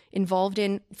was involved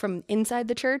in from inside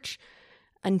the church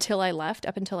up until I left.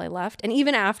 And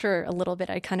even after a little bit,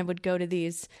 I kind of would go to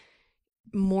these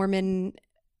Mormon,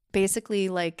 basically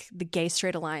like the Gay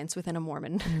Straight Alliance within a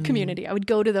Mormon community. I would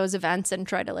go to those events and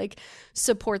try to like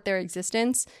support their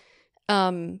existence.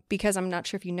 Because I'm not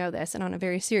sure if you know this, and on a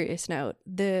very serious note,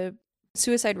 the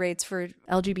suicide rates for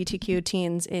LGBTQ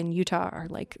teens in Utah are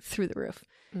like through the roof.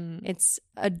 It's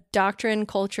a doctrine,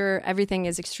 culture, everything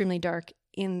is extremely dark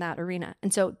in that arena.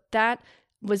 And so that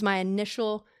was my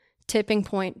initial tipping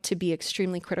point to be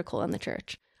extremely critical in the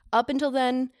church. Up until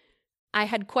then, I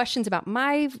had questions about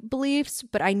my beliefs,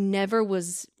 but I never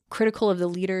was critical of the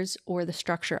leaders or the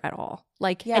structure at all.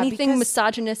 Like anything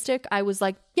misogynistic, I was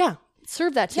like, yeah,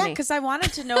 serve that to me. Yeah, because I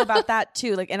wanted to know about that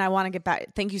too. Like, and I want to get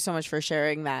back. Thank you so much for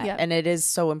sharing that. Yep. And it is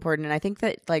so important. And I think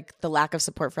that like the lack of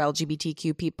support for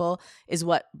LGBTQ people is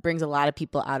what brings a lot of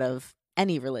people out of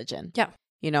any religion. Yeah.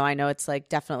 I know it's like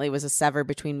definitely was a sever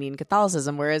between me and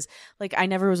Catholicism, whereas like I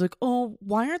never was like, oh,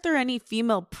 why aren't there any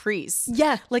female priests?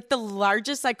 Yeah. Like the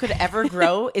largest I could ever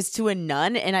grow is to a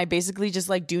nun, and I basically just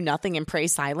like do nothing and pray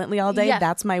silently all day. Yeah.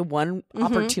 That's my one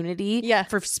opportunity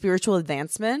for spiritual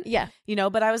advancement. Yeah.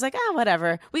 But I was like,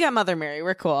 whatever. We got Mother Mary.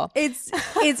 We're cool. It's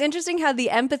interesting how the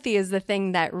empathy is the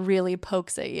thing that really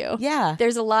pokes at you. Yeah.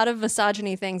 There's a lot of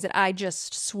misogyny things that I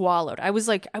just swallowed. I was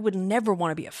like, I would never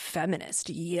want to be a feminist.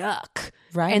 Yuck.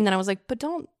 Right. And then I was like, but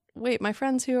don't wait, my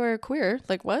friends who are queer,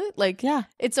 like what? Like, yeah,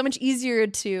 it's so much easier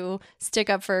to stick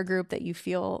up for a group that you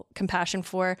feel compassion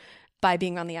for by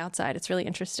being on the outside. It's really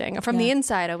interesting. From the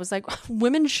inside, I was like,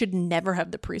 women should never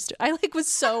have the priesthood. I like was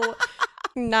so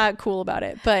not cool about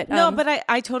it. But no, but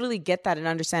I totally get that and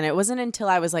understand it. It wasn't until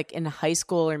I was like in high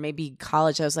school or maybe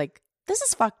college, I was like, this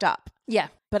is fucked up. Yeah.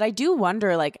 But I do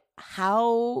wonder like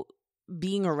how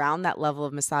being around that level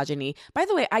of misogyny, by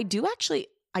the way, I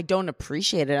don't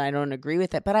appreciate it. I don't agree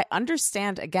with it, but I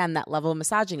understand, again, that level of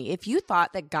misogyny. If you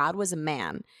thought that God was a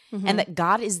man and that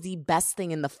God is the best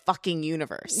thing in the fucking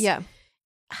universe, yeah,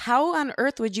 how on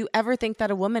earth would you ever think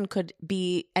that a woman could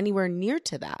be anywhere near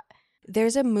to that?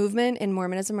 There's a movement in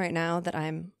Mormonism right now that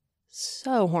I'm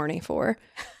so horny for,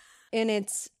 and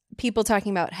it's people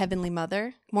talking about Heavenly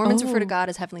Mother. Mormons refer to God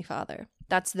as Heavenly Father.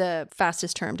 That's the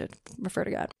fastest term to refer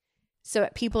to God. So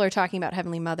people are talking about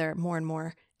Heavenly Mother more and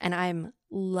more, and I'm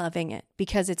loving it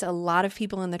because it's a lot of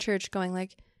people in the church going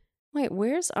like, wait,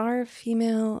 where's our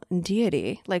female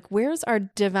deity? Like, where's our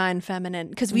divine feminine?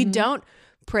 Because we don't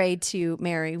pray to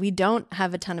Mary. We don't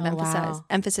have a ton of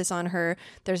emphasis on her.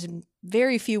 There's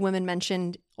very few women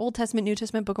mentioned, Old Testament, New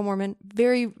Testament, Book of Mormon,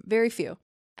 very, very few.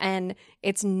 And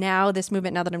it's now this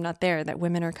movement, now that I'm not there, that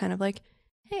women are kind of like,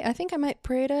 hey, I think I might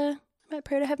pray to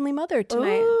Heavenly Mother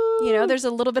tonight. Ooh. There's a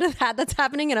little bit of that's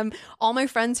happening, and all my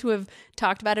friends who have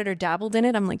talked about it or dabbled in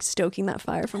it, I'm like stoking that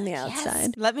fire from the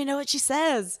outside. Let me know what she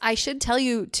says. I should tell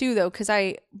you too, though, because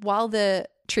while the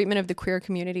treatment of the queer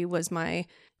community was my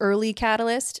early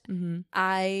catalyst,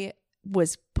 I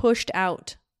was pushed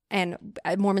out. And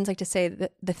Mormons like to say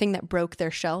that the thing that broke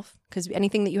their shelf, because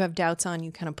anything that you have doubts on,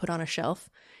 you kind of put on a shelf,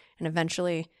 and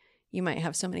eventually you might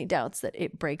have so many doubts that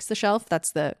it breaks the shelf.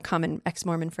 That's the common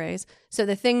ex-Mormon phrase. So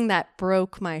the thing that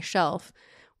broke my shelf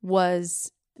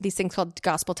was these things called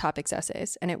gospel topics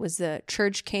essays. And it was the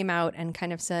church came out and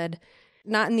kind of said,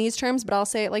 not in these terms, but I'll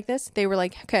say it like this. They were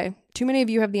like, okay, too many of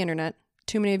you have the internet.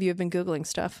 Too many of you have been Googling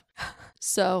stuff.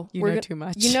 So you know too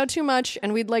much. You know too much,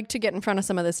 and we'd like to get in front of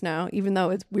some of this now, even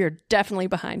though we're definitely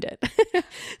behind it.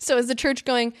 So is the church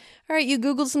going, all right, you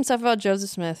Googled some stuff about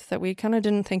Joseph Smith that we kind of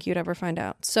didn't think you'd ever find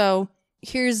out. So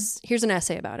here's an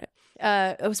essay about it,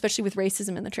 especially with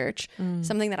racism in the church.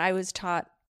 Something that I was taught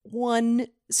one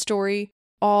story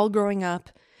all growing up,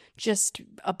 just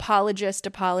apologist.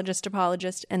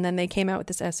 And then they came out with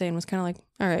this essay and was kind of like,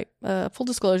 all right, full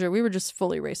disclosure, we were just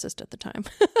fully racist at the time.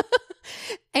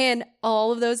 And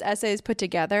all of those essays put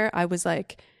together, I was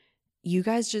like, you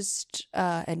guys just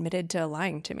admitted to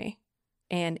lying to me.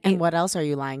 And what else are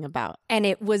you lying about? And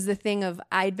it was the thing of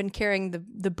I'd been carrying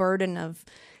the burden of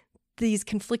these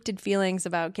conflicted feelings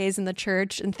about gays in the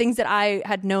church and things that I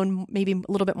had known maybe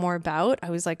a little bit more about.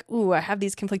 I was like, ooh, I have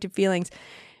these conflicted feelings,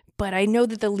 but I know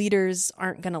that the leaders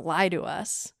aren't going to lie to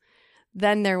us.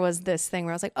 Then there was this thing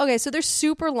where I was like, okay, so they're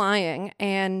super lying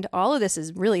and all of this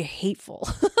is really hateful.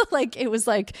 Like it was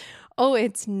like, oh,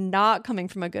 it's not coming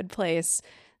from a good place.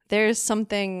 There's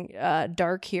something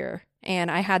dark here. And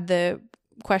I had the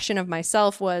question of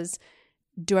myself was,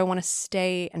 do I want to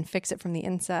stay and fix it from the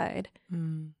inside?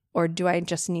 Or do I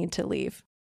just need to leave?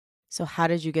 So how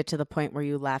did you get to the point where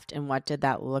you left, and what did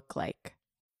that look like?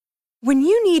 When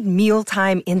you need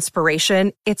mealtime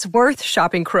inspiration, it's worth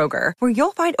shopping Kroger, where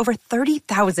you'll find over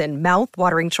 30,000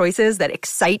 mouth-watering choices that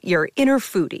excite your inner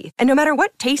foodie. And no matter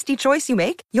what tasty choice you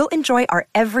make, you'll enjoy our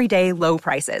everyday low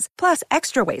prices, plus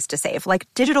extra ways to save, like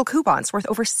digital coupons worth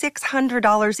over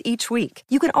 $600 each week.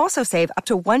 You can also save up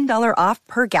to $1 off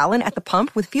per gallon at the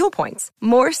pump with fuel points.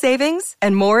 More savings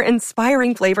and more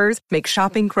inspiring flavors make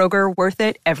shopping Kroger worth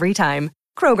it every time.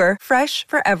 Kroger, fresh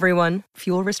for everyone.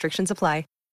 Fuel restrictions apply.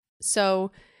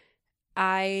 So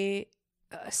I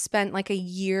spent like a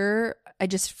year, I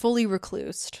just fully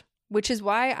reclused, which is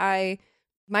why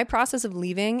my process of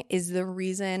leaving is the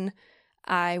reason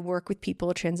I work with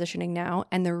people transitioning now,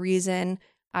 and the reason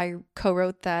I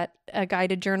co-wrote that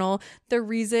guided journal, the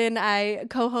reason I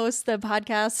co-host the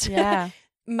podcast. Yeah.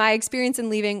 My experience in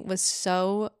leaving was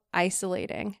so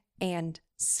isolating and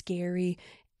scary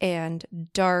and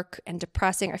dark and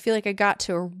depressing. I feel like I got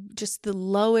to just the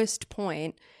lowest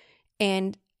point.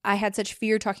 And I had such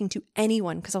fear talking to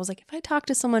anyone because I was like, if I talk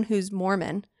to someone who's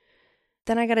Mormon,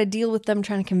 then I got to deal with them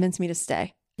trying to convince me to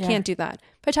stay. Yeah. Can't do that.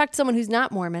 If I talk to someone who's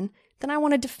not Mormon, then I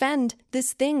want to defend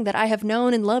this thing that I have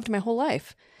known and loved my whole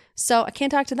life. So I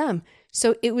can't talk to them.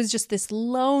 So it was just this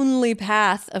lonely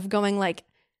path of going like,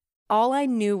 all I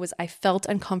knew was I felt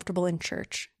uncomfortable in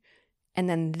church. And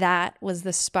then that was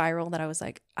the spiral that I was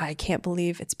like, I can't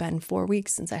believe it's been 4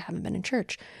 weeks since I haven't been in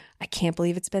church. I can't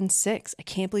believe it's been 6. I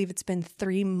can't believe it's been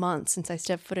 3 months since I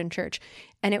stepped foot in church.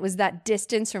 And it was that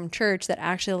distance from church that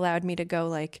actually allowed me to go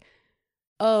like,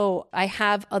 oh, I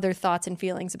have other thoughts and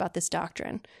feelings about this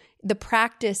doctrine. The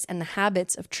practice and the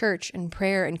habits of church and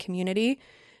prayer and community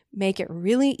make it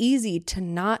really easy to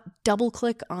not double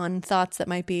click on thoughts that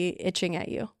might be itching at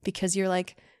you, because you're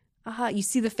like, you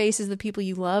see the faces of the people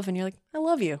you love and you're like, I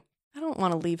love you. I don't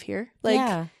want to leave here. Like,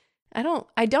 Yeah. I don't,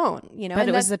 you know. But and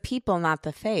it was the people, not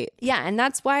the fate. yeah. And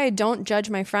that's why I don't judge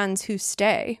my friends who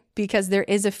stay, because there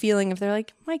is a feeling of they're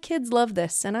like, my kids love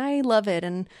this and I love it.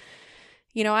 And,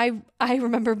 you know, I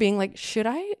remember being like, should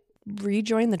I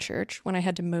rejoin the church when I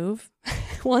had to move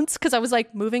once? Because I was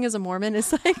like, moving as a Mormon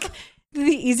is like the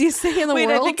easiest thing in the world.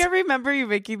 I think I remember you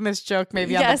making this joke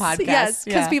maybe on the podcast. Yes,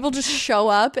 because people just show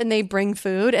up and they bring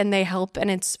food and they help and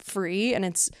it's free and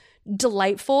it's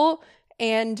delightful.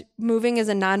 And moving as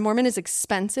a non-Mormon is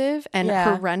expensive and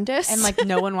horrendous. And like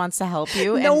no one wants to help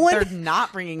you. They're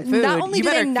not bringing food. Not only you do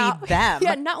better they not, feed them.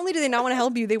 Yeah, not only do they not want to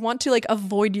help you, they want to like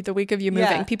avoid you the week of you moving.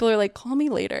 Yeah. People are like, call me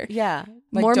later. Yeah.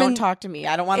 Like, Mormon- don't talk to me.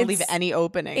 I don't want to leave any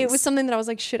openings. It was something that I was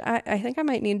like, I think I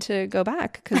might need to go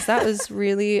back, because that was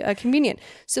really convenient.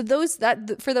 So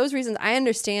for those reasons, I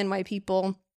understand why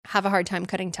people have a hard time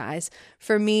cutting ties.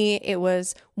 For me, it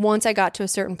was once I got to a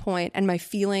certain point and my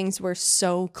feelings were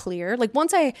so clear. Like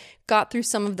once I got through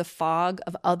some of the fog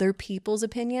of other people's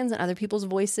opinions and other people's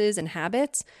voices and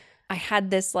habits, I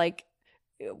had this like,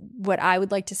 what I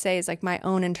would like to say is like my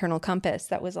own internal compass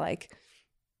that was like,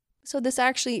 so this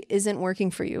actually isn't working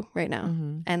for you right now.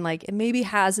 Mm-hmm. And like it maybe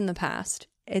has in the past.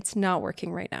 It's not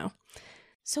working right now.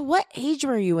 So what age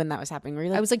were you when that was happening? Were you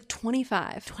like I was like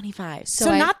 25. 25.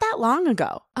 So not that long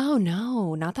ago. Oh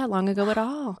no, not that long ago at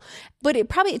all. But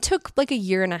it took like a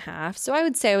year and a half. So I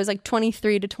would say I was like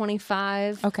 23 to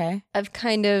 25. Okay. Of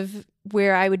kind of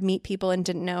where I would meet people and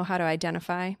didn't know how to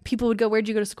identify. People would go, where'd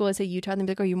you go to school? I'd say Utah. And they'd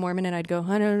be like, are you Mormon? And I'd go,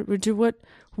 I don't do what?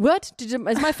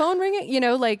 Is my phone ringing? You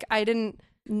know, like I didn't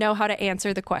know how to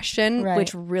answer the question, Right.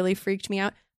 which really freaked me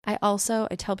out. I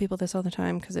tell people this all the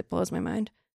time because it blows my mind.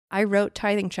 I wrote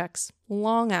tithing checks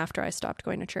long after I stopped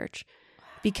going to church,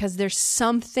 because there's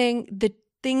something, the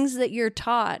things that you're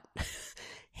taught,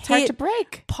 It's hard to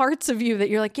break. parts of you that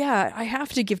you're like, yeah, I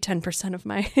have to give 10% of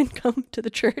my income to the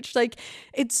church. Like,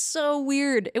 it's so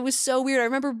weird. It was so weird. I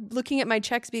remember looking at my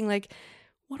checks being like,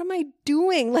 what am I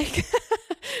doing? Like,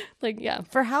 yeah.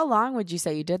 For how long would you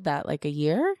say you did that? Like a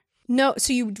year? No,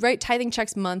 so you write tithing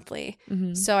checks monthly.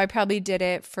 Mm-hmm. So I probably did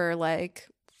it for like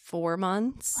 4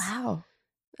 months. Wow.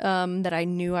 That I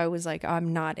knew I was like,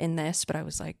 I'm not in this, but I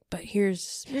was like, but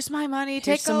here's my money. here's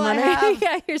Take some all money. I have.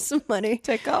 Yeah, here's some money.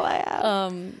 Take all I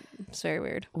have. It's very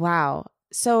weird. Wow.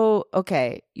 So,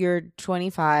 okay, you're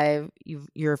 25.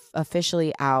 You're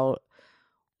officially out.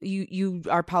 You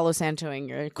are Palo Santoing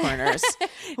your corners.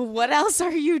 What else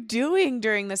are you doing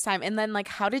during this time? And then, like,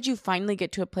 how did you finally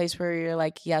get to a place where you're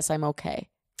like, yes, I'm okay?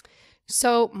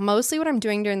 So mostly what I'm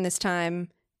doing during this time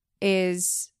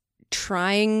is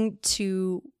trying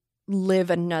to live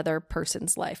another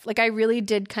person's life. Like I really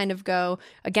did kind of go,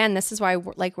 again, this is why I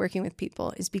like working with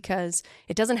people, is because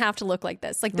it doesn't have to look like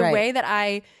this. Like the Right. way that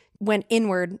I went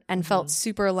inward and felt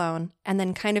super alone and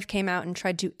then kind of came out and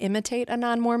tried to imitate a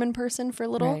non-Mormon person for a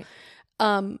little.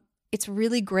 Right. It's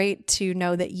really great to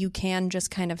know that you can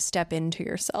just kind of step into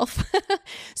yourself.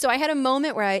 So I had a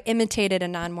moment where I imitated a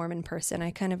non-Mormon person.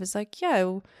 I kind of was like, yeah,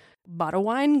 I bought a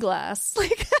wine glass.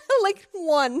 Like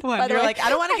one. By the You're way. like, I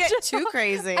don't want to get just too bought-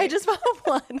 crazy. I just bought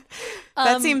one.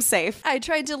 That seems safe. I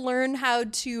tried to learn how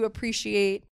to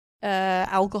appreciate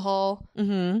alcohol.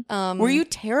 Mm-hmm. Were you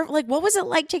terrible? Like, what was it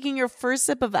like taking your first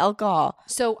sip of alcohol?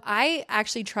 So I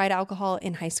actually tried alcohol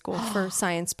in high school for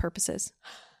science purposes.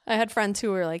 I had friends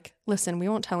who were like, listen, we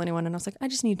won't tell anyone. And I was like, I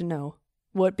just need to know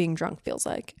what being drunk feels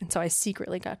like. And so I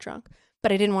secretly got drunk.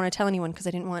 But I didn't want to tell anyone because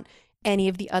I didn't want any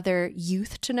of the other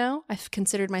youth to know. I've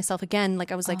considered myself, again,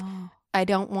 like I was like, I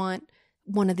don't want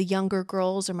one of the younger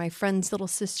girls or my friend's little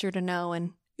sister to know,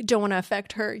 and don't want to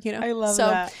affect her, you know? I love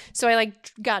that. So I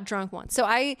like got drunk once. So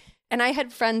I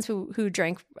had friends who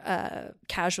drank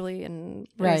casually, and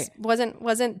it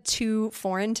wasn't too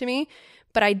foreign to me,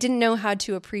 but I didn't know how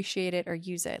to appreciate it or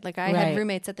use it. Like I had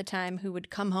roommates at the time who would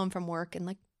come home from work and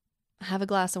like have a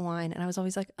glass of wine, and I was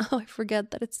always like, oh, I forget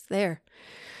that it's there.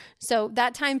 So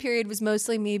that time period was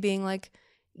mostly me being like,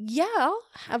 yeah, I'll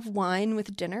have wine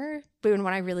with dinner, but when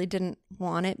I really didn't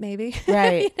want it, maybe.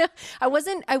 Right. You know? I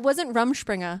wasn't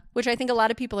Rumspringa, which I think a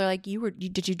lot of people are like,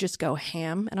 did you just go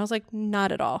ham? And I was like,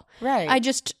 not at all. Right. I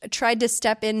just tried to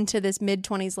step into this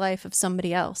mid-20s life of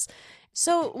somebody else.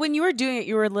 So when you were doing it,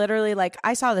 you were literally like,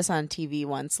 I saw this on TV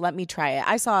once. Let me try it.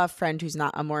 I saw a friend who's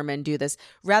not a Mormon do this,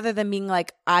 rather than being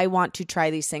like, I want to try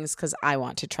these things because I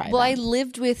want to try them. Well, I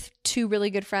lived with two really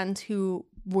good friends who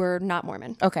were not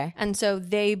Mormon. Okay. And so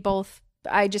they both,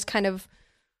 I just kind of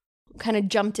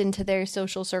jumped into their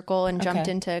social circle and jumped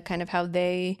into kind of how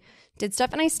they did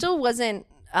stuff. And I still wasn't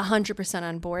 100%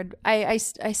 on board. I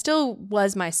still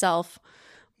was myself,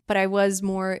 but it was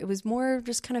more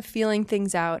just kind of feeling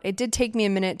things out. It did take me a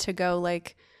minute to go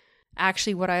like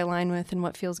actually what I align with and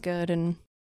what feels good. And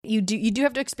you do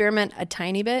have to experiment a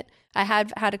tiny bit. I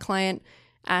have had a client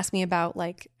ask me about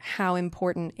like how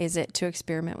important is it to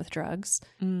experiment with drugs,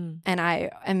 and I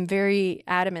am very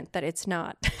adamant that it's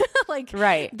not. Like,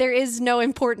 right, there is no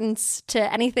importance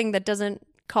to anything that doesn't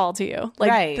call to you.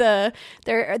 Like, right.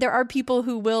 There are people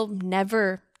who will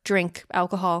never drink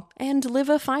alcohol and live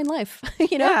a fine life.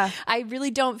 You know, Yeah. I really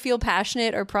don't feel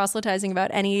passionate or proselytizing about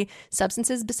any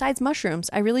substances besides mushrooms.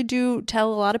 I really do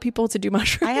tell a lot of people to do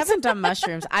mushrooms. I haven't done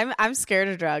mushrooms. I'm scared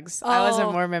of drugs. I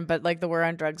wasn't Mormon, but like the war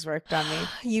on drugs worked on me.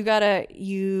 You gotta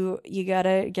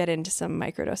get into some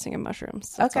microdosing of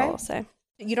mushrooms. That's all I'll say.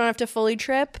 You don't have to fully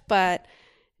trip, but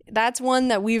that's one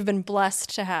that we've been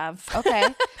blessed to have. Okay,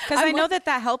 because I know that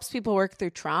helps people work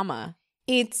through trauma.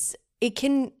 It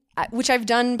can. Which I've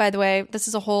done, by the way. This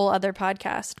is a whole other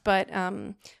podcast, but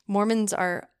Mormons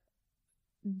are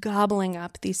gobbling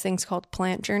up these things called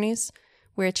plant journeys,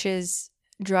 which is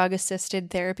drug-assisted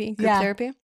therapy, group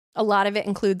therapy. A lot of it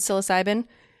includes psilocybin.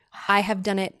 I have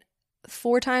done it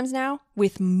 4 times now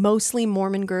with mostly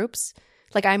Mormon groups.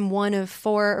 Like, I'm one of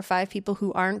 4 or 5 people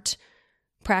who aren't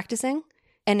practicing,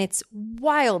 and it's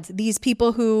wild. These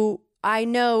people who I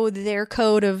know their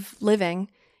code of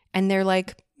living, and they're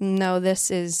like, no,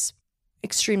 this is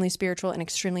extremely spiritual and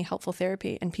extremely helpful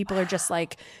therapy. And people are just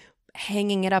like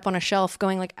hanging it up on a shelf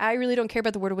going like, I really don't care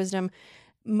about the word of wisdom.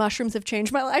 Mushrooms have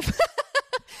changed my life.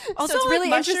 Also, so it's really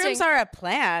mushrooms interesting. are a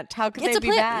plant. How could It's they a be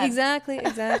plant. bad?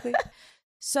 Exactly.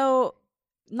 So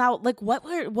now, like, what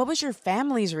was your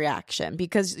family's reaction?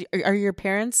 Because are your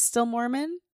parents still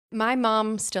Mormon? My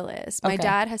mom still is. My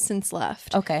dad has since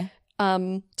left. Okay.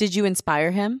 Did you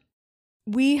inspire him?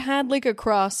 We had like a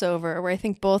crossover where I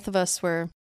think both of us there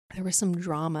was some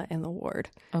drama in the ward.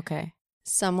 Okay.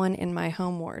 Someone in my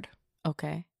home ward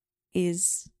Okay.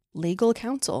 is legal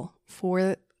counsel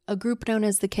for a group known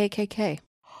as the KKK.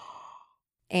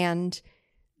 And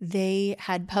they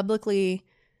had publicly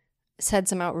said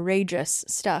some outrageous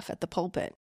stuff at the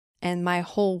pulpit. And my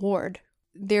whole ward,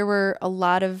 there were a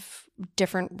lot of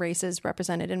different races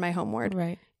represented in my home ward.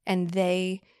 Right. And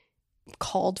they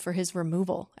called for his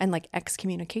removal and like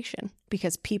excommunication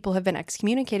because people have been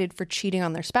excommunicated for cheating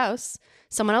on their spouse.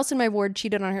 Someone else in my ward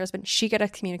cheated on her husband. She got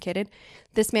excommunicated.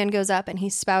 This man goes up and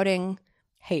he's spouting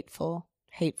hateful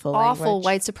awful language.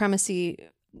 White supremacy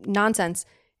nonsense.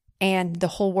 And the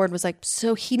whole ward was like,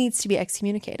 so he needs to be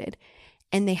excommunicated.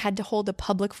 And they had to hold a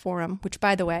public forum, which,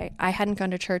 by the way, I hadn't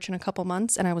gone to church in a couple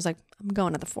months. And I was like, I'm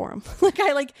going to the forum.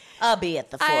 I'll be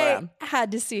at the forum. I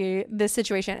had to see this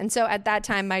situation. And so at that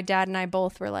time, my dad and I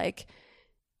both were like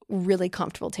really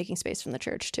comfortable taking space from the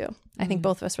church too. I think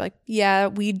both of us were like, yeah,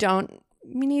 we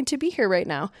need to be here right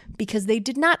now because they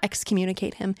did not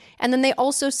excommunicate him. And then they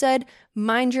also said,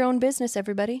 mind your own business,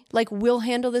 everybody. Like, we'll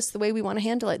handle this the way we want to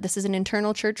handle it. This is an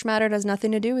internal church matter. It has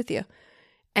nothing to do with you.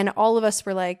 And all of us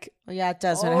were like, well, yeah, it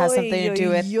does. And it has something to do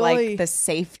with like the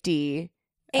safety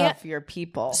of your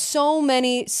people. So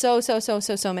many, so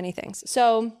many things.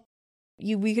 So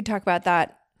we could talk about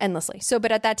that endlessly. So,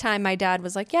 but at that time, my dad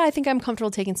was like, yeah, I think I'm comfortable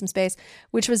taking some space,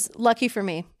 which was lucky for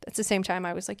me. At the same time,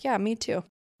 I was like, yeah, me too.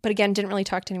 But again, didn't really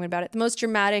talk to anyone about it. The most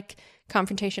dramatic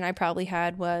confrontation I probably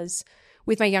had was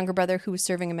with my younger brother who was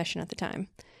serving a mission at the time.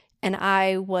 And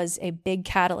I was a big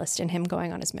catalyst in him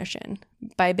going on his mission.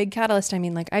 By a big catalyst, I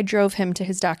mean, like, I drove him to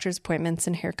his doctor's appointments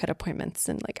and haircut appointments.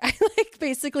 And like, I like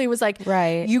basically was like,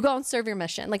 right, you go and serve your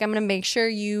mission. Like, I'm going to make sure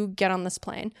you get on this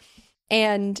plane.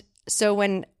 And so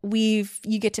when you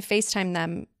get to FaceTime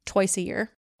them twice a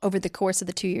year over the course of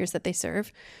the 2 years that they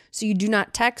serve. So you do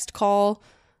not text, call,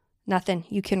 nothing.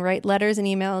 You can write letters and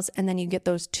emails, and then you get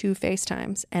those 2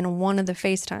 FaceTimes. And one of the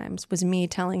FaceTimes was me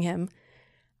telling him,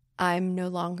 I'm no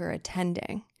longer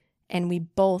attending. And we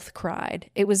both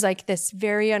cried. It was like this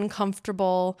very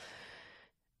uncomfortable,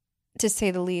 to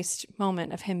say the least,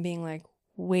 moment of him being like,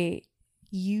 wait,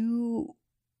 you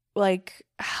like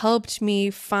helped me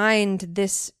find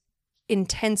this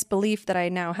intense belief that I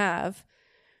now have.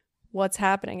 What's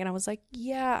happening? And I was like,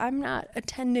 yeah, I'm not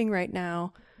attending right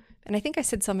now. And I think I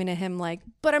said something to him like,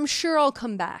 but I'm sure I'll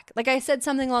come back. Like I said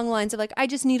something along the lines of like, I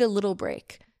just need a little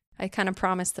break. I kind of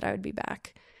promised that I would be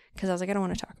back because I was like, I don't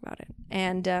want to talk about it.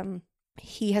 And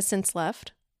he has since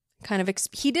left.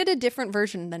 He did a different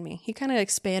version than me. He kind of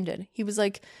expanded. He was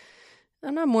like,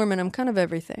 I'm not Mormon, I'm kind of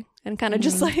everything. And kind of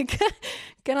just like,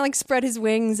 kind of like spread his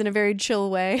wings in a very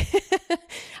chill way.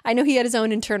 I know he had his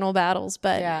own internal battles,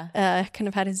 but kind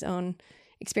of had his own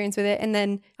experience with it. And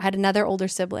then I had another older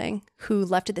sibling who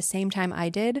left at the same time I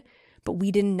did, but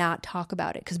we did not talk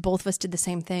about it because both of us did the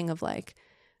same thing of like,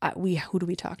 who do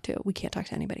we talk to? We can't talk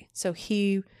to anybody. So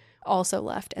he also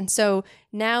left. And so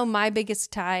now my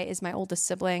biggest tie is my oldest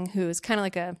sibling, who is kind of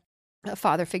like a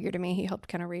father figure to me. He helped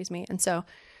kind of raise me. And so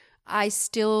I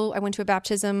went to a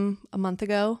baptism a month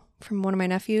ago from one of my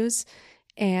nephews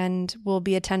and will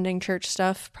be attending church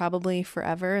stuff probably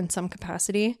forever in some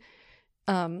capacity.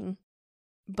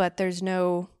 But there's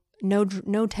no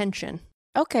tension.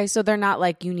 Okay, so they're not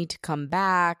like, you need to come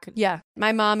back. Yeah.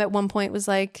 My mom at one point was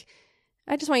like,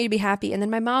 I just want you to be happy. And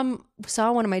then my mom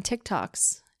saw one of my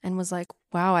TikToks and was like,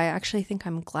 wow, I actually think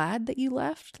I'm glad that you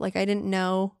left. Like, I didn't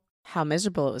know how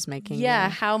miserable it was making you. Yeah,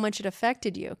 how much it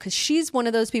affected you. Because she's one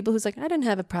of those people who's like, I didn't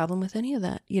have a problem with any of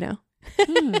that, you know?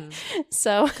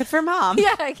 So good for mom.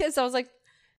 Yeah, I guess I was like,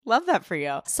 love that for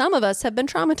you. Some of us have been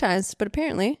traumatized, but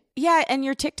apparently. Yeah, and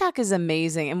your TikTok is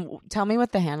amazing. And tell me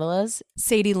what the handle is.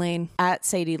 Sadie Lane. At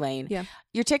Sadie Lane. Yeah.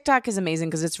 Your TikTok is amazing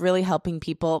because it's really helping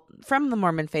people from the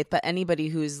Mormon faith, but anybody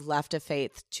who's left a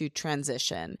faith to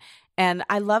transition. And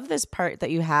I love this part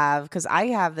that you have because I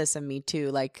have this in me too.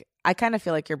 Like, I kind of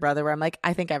feel like your brother where I'm like,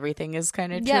 I think everything is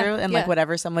kind of true. And like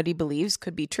whatever somebody believes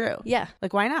could be true. Yeah.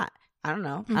 Like, why not? I don't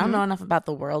know. I don't know enough about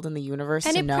the world and the universe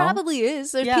to know. And it probably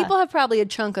is. People have probably a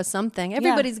chunk of something.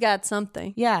 Everybody's got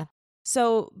something. Yeah.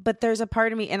 So, but there's a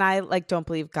part of me, and I like don't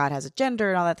believe God has a gender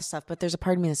and all that stuff, but there's a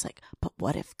part of me that's like, but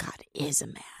what if God is a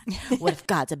man? What if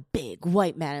God's a big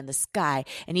white man in the sky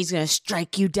and he's going to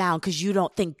strike you down because you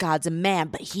don't think God's a man,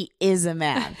 but he is a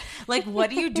man? Like,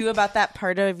 what do you do about that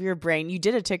part of your brain? You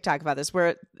did a TikTok about this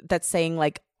where that's saying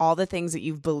like all the things that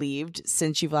you've believed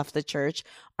since you've left the church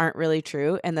aren't really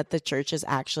true and that the church is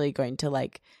actually going to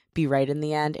like be right in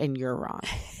the end and you're wrong.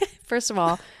 First of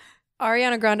all,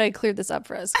 Ariana Grande cleared this up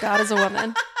for us. God is a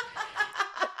woman.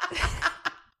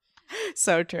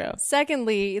 So true.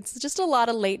 Secondly, it's just a lot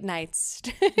of late nights.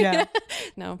 Yeah.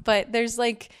 No, but there's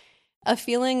like a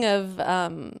feeling of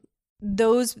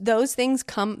those things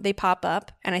they pop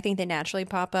up, and I think they naturally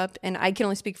pop up. and I can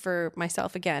only speak for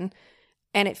myself again.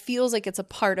 And it feels like it's a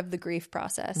part of the grief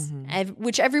process,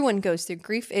 which everyone goes through.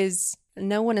 Grief is,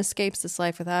 no one escapes this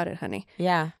life without it, honey.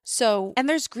 Yeah. So, and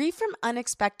there's grief from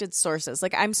unexpected sources.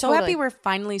 Like, I'm so happy we're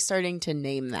finally starting to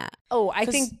name that. Oh, I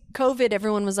think COVID,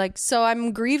 everyone was like, so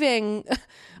I'm grieving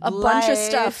a bunch of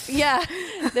stuff. Yeah.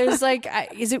 There's like,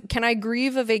 can I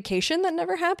grieve a vacation that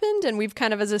never happened? And we've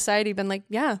kind of as a society been like,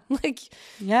 yeah, I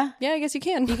guess you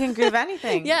can. You can grieve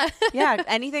anything. Yeah. Yeah.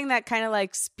 Anything that kind of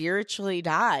like spiritually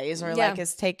dies or like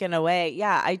is taken away.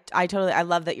 Yeah. I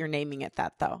love that you're naming it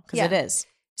that though. Because it is.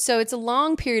 So it's a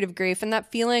long period of grief, and that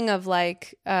feeling of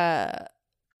like,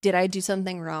 did I do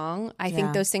something wrong? I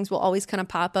think those things will always kind of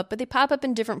pop up, but they pop up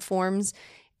in different forms.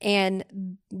 And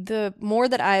the more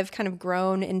that I've kind of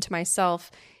grown into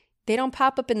myself, they don't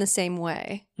pop up in the same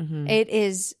way. Mm-hmm. It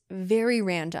is very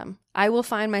random. I will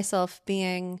find myself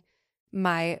being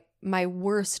my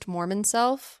worst Mormon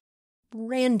self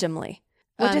randomly.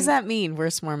 What does that mean,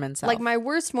 worst Mormon self? Like my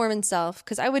worst Mormon self,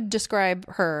 because I would describe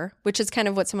her, which is kind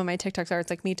of what some of my TikToks are.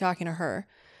 It's like me talking to her.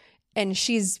 And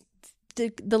she's,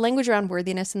 the language around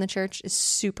worthiness in the church is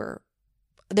super,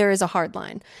 there is a hard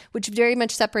line, which very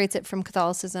much separates it from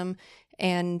Catholicism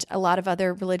and a lot of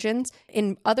other religions.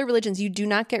 In other religions, you do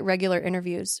not get regular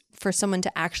interviews for someone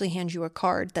to actually hand you a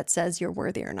card that says you're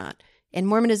worthy or not. In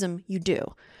Mormonism, you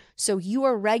do. So you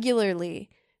are regularly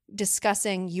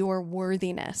discussing your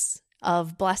worthiness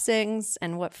of blessings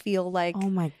and what feel like, oh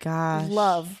my gosh,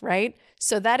 love, right?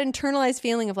 So that internalized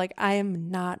feeling of like, I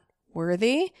am not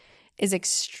worthy is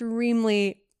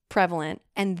extremely prevalent.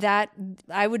 And that,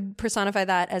 I would personify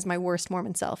that as my worst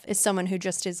Mormon self, is someone who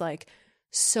just is like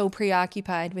so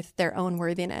preoccupied with their own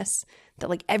worthiness that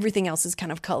like everything else is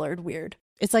kind of colored weird.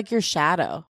 It's like your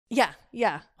shadow. Yeah.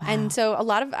 Yeah. Wow. And so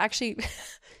actually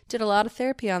did a lot of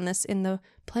therapy on this in the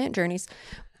plant journeys.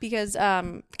 Because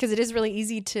it is really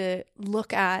easy to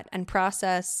look at and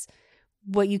process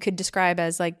what you could describe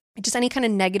as like just any kind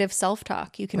of negative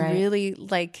self-talk. You can really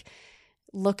like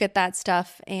look at that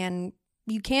stuff and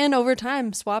you can over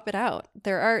time swap it out.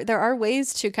 There are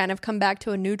ways to kind of come back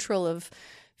to a neutral of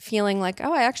feeling like,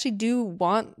 oh, I actually do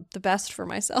want the best for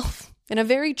myself in a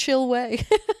very chill way.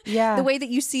 Yeah. The way that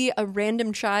you see a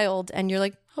random child and you're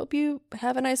like, hope you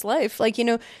have a nice life. Like,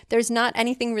 there's not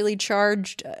anything really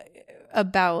charged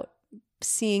about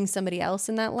seeing somebody else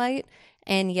in that light.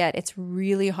 And yet it's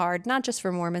really hard, not just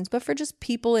for Mormons, but for just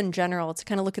people in general to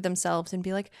kind of look at themselves and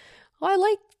be like, oh, I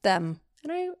like them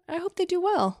and I hope they do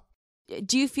well.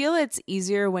 Do you feel it's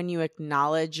easier when you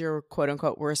acknowledge your quote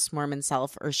unquote worst Mormon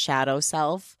self or shadow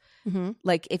self? Mm-hmm.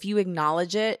 Like if you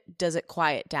acknowledge it, does it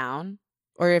quiet down?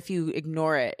 Or if you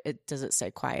ignore it, does it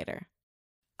stay quieter?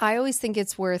 I always think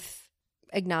it's worth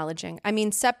acknowledging. I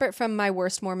mean, separate from my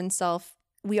worst Mormon self,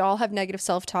 we all have negative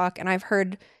self-talk, and I've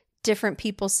heard different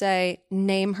people say,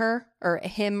 name her or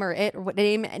him or it, or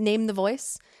name the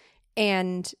voice,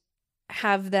 and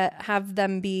have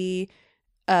them be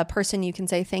a person you can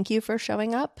say, thank you for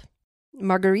showing up.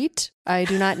 Marguerite, I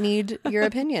do not need your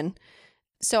opinion.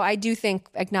 So I do think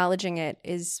acknowledging it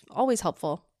is always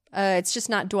helpful. It's just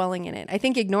not dwelling in it. I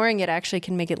think ignoring it actually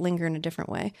can make it linger in a different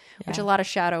way, which a lot of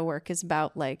shadow work is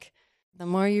about. Like, the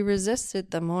more you resist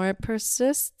it, the more it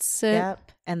persists.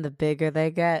 Yep. And the bigger they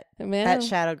get, that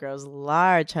shadow grows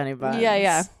large, honey buns.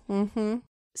 Yeah. Mm-hmm.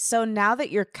 So now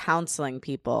that you're counseling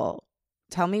people,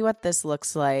 tell me what this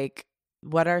looks like.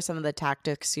 What are some of the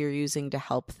tactics you're using to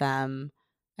help them,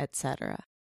 etc.?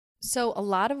 So a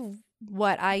lot of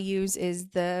what I use is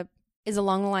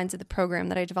along the lines of the program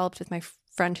that I developed with my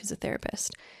friend who's a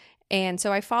therapist. And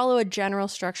so I follow a general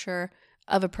structure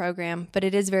of a program, but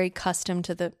it is very custom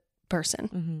to the person.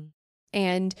 Mm-hmm.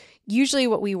 And usually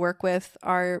what we work with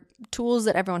are tools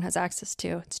that everyone has access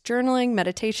to. It's journaling,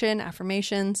 meditation,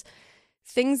 affirmations,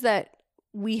 things that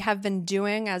we have been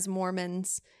doing as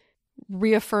Mormons,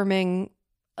 reaffirming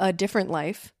a different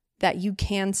life that you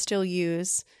can still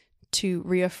use to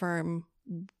reaffirm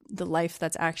the life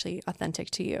that's actually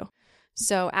authentic to you.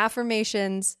 So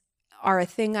affirmations are a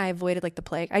thing I avoided like the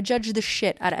plague. I judged the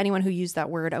shit out of anyone who used that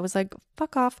word. I was like,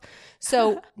 fuck off.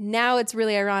 So now it's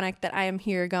really ironic that I am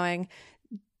here going,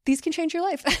 these can change your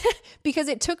life. Because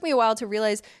it took me a while to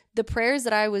realize the prayers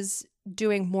that I was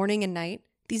doing morning and night,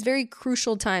 these very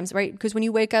crucial times, right? Because when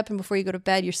you wake up and before you go to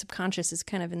bed, your subconscious is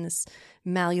kind of in this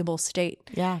malleable state.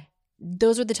 Yeah.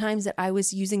 Those are the times that I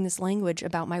was using this language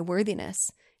about my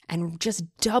worthiness and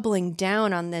just doubling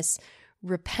down on this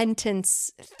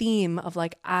repentance theme of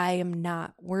like, I am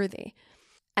not worthy.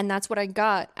 And that's what I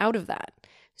got out of that.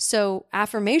 So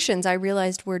affirmations, I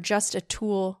realized, were just a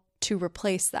tool to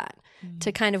replace that,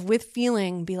 to kind of with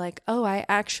feeling be like, oh, I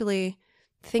actually,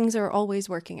 things are always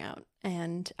working out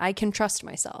and I can trust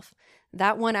myself.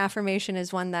 That one affirmation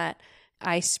is one that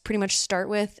I pretty much start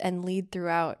with and lead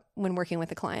throughout when working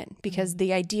with a client, because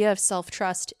the idea of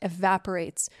self-trust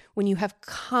evaporates when you have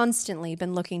constantly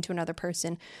been looking to another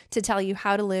person to tell you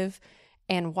how to live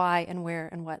and why and where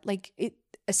and what. Like, it,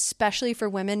 especially for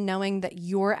women, knowing that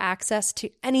your access to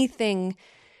anything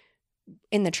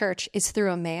in the church is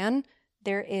through a man,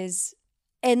 there is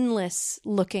endless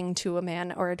looking to a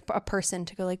man or a person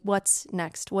to go like, what's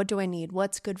next? What do I need?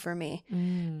 What's good for me?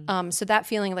 So that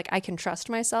feeling like I can trust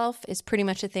myself is pretty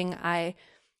much a thing I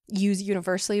use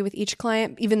universally with each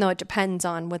client, even though it depends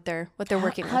on what they're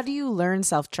working with. How do you learn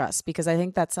self-trust? Because I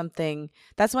think that's one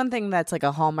thing that's like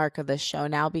a hallmark of this show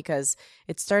now, because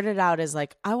it started out as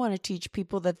like, I want to teach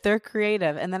people that they're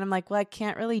creative. And then I'm like, well, I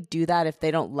can't really do that if they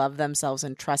don't love themselves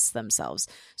and trust themselves.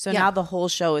 So now the whole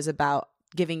show is about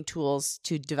giving tools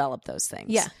to develop those things.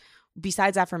 Yeah.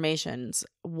 Besides affirmations,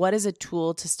 what is a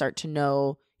tool to start to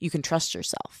know you can trust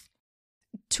yourself?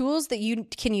 Tools that you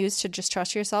can use to just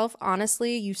trust yourself,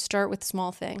 honestly, you start with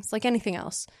small things like anything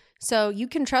else. So you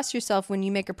can trust yourself when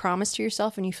you make a promise to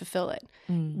yourself and you fulfill it,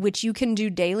 which you can do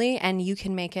daily, and you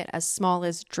can make it as small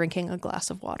as drinking a glass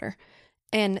of water.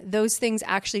 And those things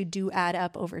actually do add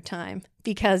up over time,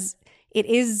 because it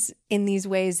is in these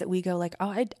ways that we go like,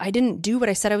 oh, I didn't do what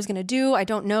I said I was going to do. I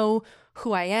don't know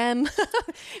who I am.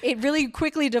 It really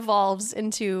quickly devolves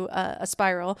into a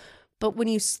spiral. But when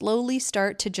you slowly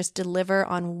start to just deliver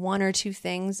on one or two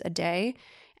things a day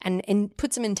and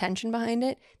put some intention behind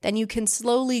it, then you can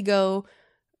slowly go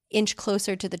inch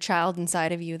closer to the child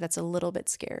inside of you that's a little bit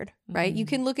scared, right? You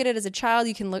can look at it as a child.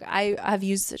 You can look, I've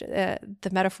used the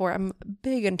metaphor. I'm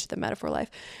big into the metaphor life.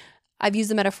 I've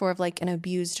used the metaphor of like an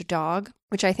abused dog,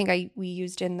 which I think we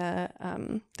used in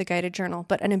the guided journal.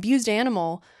 But an abused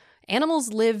animals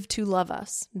live to love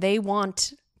us. They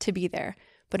want to be there.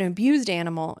 But an abused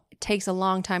animal takes a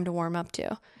long time to warm up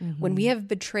to. When we have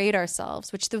betrayed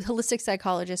ourselves, which the holistic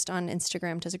psychologist on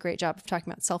Instagram does a great job of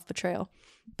talking about self-betrayal.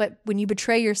 But when you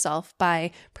betray yourself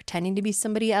by pretending to be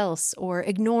somebody else or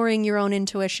ignoring your own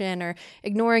intuition or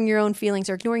ignoring your own feelings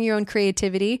or ignoring your own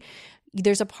creativity,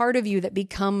 there's a part of you that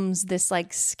becomes this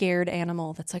like scared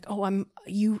animal that's like, oh,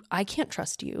 I can't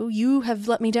trust you. You have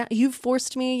let me down. You've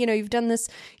forced me, you've done this.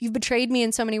 You've betrayed me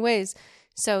in so many ways.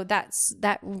 So that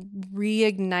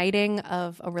reigniting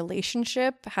of a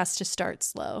relationship has to start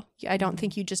slow. I don't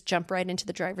think you just jump right into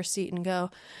the driver's seat and go,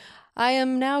 I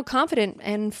am now confident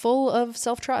and full of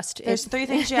self-trust. There's 3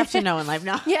 things you have to know in life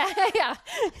now. Yeah.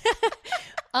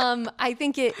 I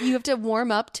think you have to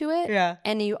warm up to it. Yeah.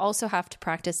 And you also have to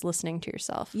practice listening to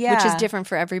yourself, Yeah. which is different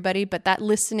for everybody. But that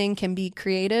listening can be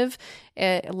creative.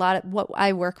 A lot of what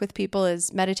I work with people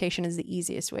is meditation is the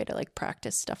easiest way to like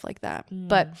practice stuff like that.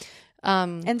 But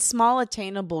and small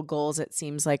attainable goals, it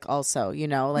seems like also,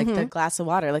 like the glass of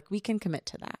water, like we can commit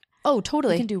to that. Oh,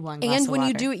 totally. You can do one glass And of when you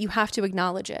water. do it, you have to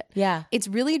acknowledge it. Yeah. It's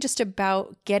really just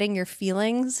about getting your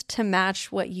feelings to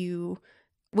match what you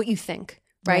think,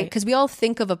 right? Because we all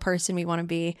think of a person we want to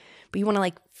be, but you want to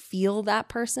like feel that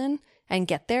person and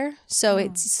get there. So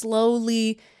it's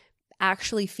slowly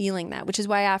actually feeling that, which is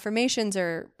why affirmations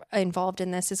are involved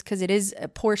in this, is because it is a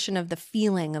portion of the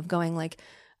feeling of going like,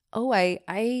 oh,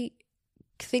 I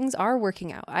things are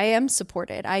working out. I am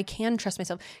supported. I can trust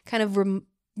myself. Kind of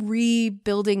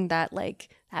rebuilding that like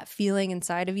that feeling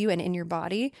inside of you and in your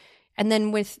body. And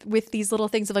then with these little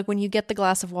things of like when you get the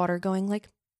glass of water going like,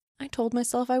 I told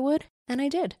myself I would and I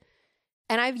did.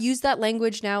 And I've used that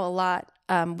language now a lot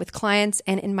with clients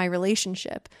and in my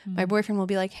relationship. My boyfriend will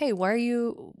be like, hey, what are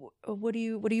your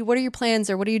plans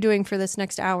or what are you doing for this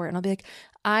next hour? And I'll be like,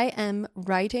 I am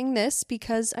writing this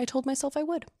because I told myself I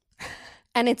would.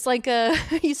 And it's like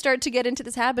you start to get into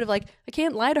this habit of like, I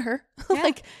can't lie to her. Yeah.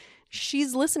 Like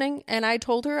she's listening and I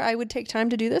told her I would take time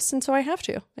to do this. And so I have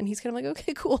to. And he's kind of like,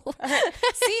 okay, cool.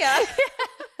 See ya.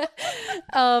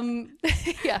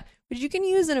 Yeah. But you can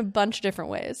use it in a bunch of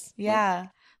different ways. Yeah.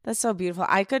 That's so beautiful.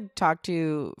 I could talk to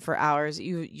you for hours.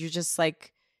 You just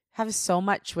like have so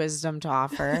much wisdom to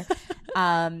offer.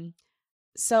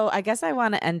 So I guess I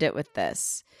want to end it with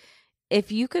this. If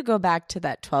you could go back to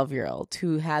that 12-year-old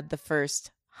who had the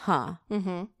first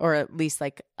or at least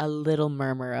like a little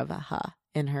murmur of a huh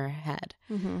in her head,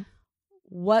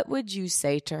 what would you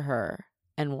say to her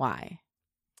and why?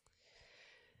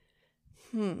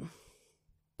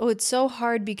 Oh, it's so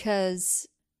hard because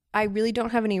I really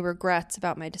don't have any regrets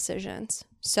about my decisions.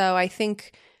 So I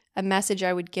think a message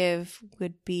I would give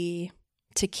would be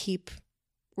to keep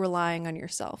relying on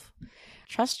yourself.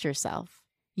 Trust yourself.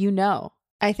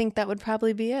 I think that would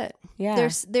probably be it. Yeah.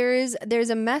 There's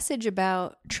a message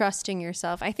about trusting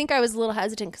yourself. I think I was a little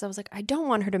hesitant because I was like, I don't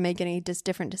want her to make any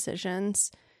different decisions.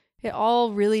 It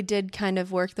all really did kind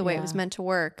of work the way it was meant to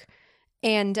work.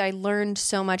 And I learned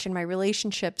so much, and my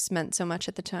relationships meant so much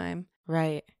at the time.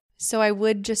 Right. So it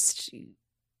would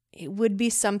be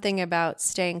something about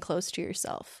staying close to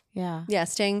yourself. Yeah. Yeah,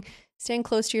 staying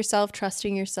close to yourself,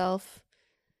 trusting yourself.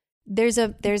 There's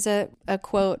a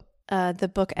quote,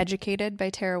 the book Educated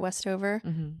by Tara Westover,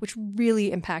 which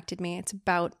really impacted me. It's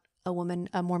about a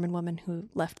Mormon woman who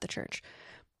left the church.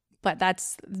 But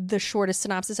that's the shortest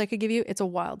synopsis I could give you. It's a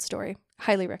wild story.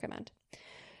 Highly recommend.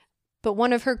 But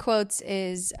one of her quotes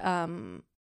is,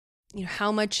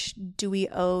 how much do we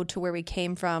owe to where we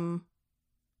came from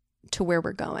to where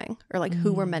we're going, or like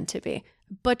who we're meant to be?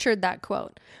 Butchered that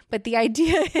quote. But the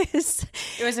idea is...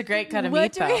 It was a great cut of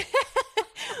meat, though.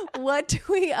 What do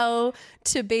we owe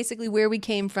to basically where we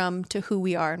came from to who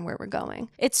we are and where we're going?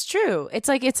 It's true. It's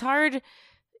like, it's hard.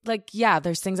 Like, yeah,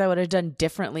 there's things I would have done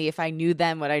differently if I knew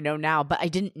then what I know now, but I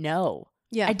didn't know.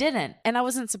 Yeah. I didn't. And I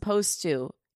wasn't supposed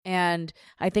to. And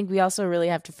I think we also really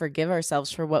have to forgive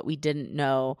ourselves for what we didn't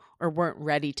know or weren't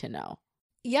ready to know.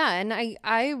 Yeah. And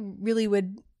I really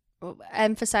would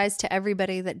emphasize to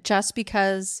everybody that just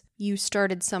because you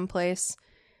started someplace,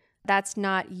 that's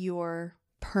not your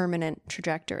permanent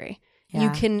trajectory. Yeah.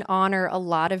 You can honor a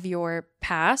lot of your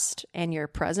past and your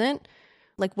present.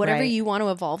 Like whatever Right. you want to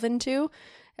evolve into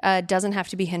doesn't have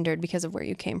to be hindered because of where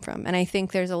you came from. And I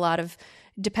think there's a lot of,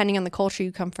 depending on the culture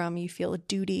you come from, you feel a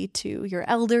duty to your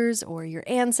elders or your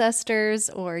ancestors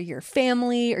or your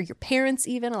family or your parents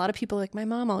even. A lot of people are like, my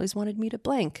mom always wanted me to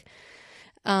blank.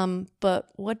 But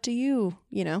what do you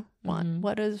want?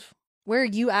 Where are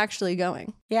you actually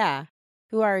going? Yeah.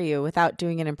 Who are you without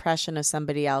doing an impression of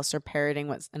somebody else or parroting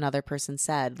what another person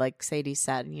said? Like Sadie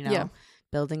said, Yeah.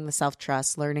 building the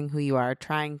self-trust, learning who you are,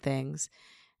 trying things.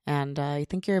 And I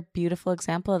think you're a beautiful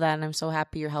example of that. And I'm so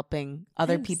happy you're helping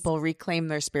other Thanks. people reclaim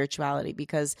their spirituality,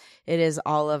 because it is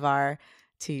all of our,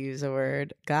 to use a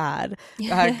word, our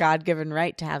God-given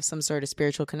right to have some sort of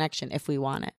spiritual connection if we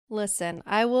want it. Listen,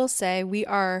 I will say we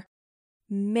are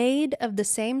made of the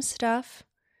same stuff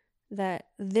that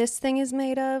this thing is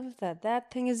made of,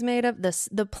 that thing is made of,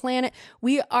 the planet.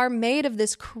 We are made of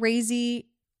this crazy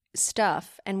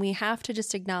stuff, and we have to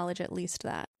just acknowledge at least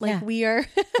that. Like, we're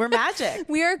magic.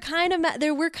 We are kind of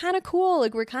we're kind of cool.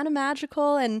 Like, we're kind of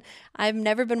magical, and I've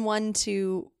never been one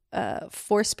to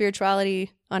force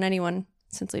spirituality on anyone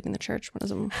since leaving the church. One of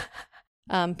them,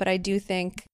 but I do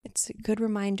think it's a good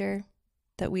reminder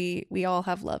that we all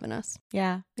have love in us.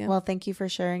 Yeah. Well, thank you for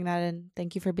sharing that, and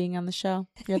thank you for being on the show.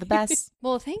 You're the best.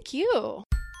 Well, thank you.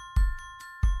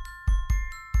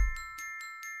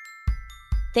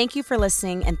 Thank you for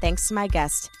listening, and thanks to my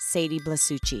guest, Sadie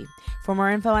Blasucci. For more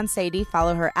info on Sadie,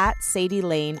 follow her at Sadie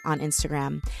Lane on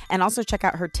Instagram, and also check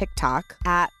out her TikTok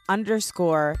at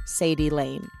 _Sadie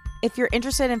Lane. If you're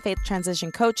interested in faith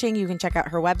transition coaching, you can check out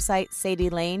her website,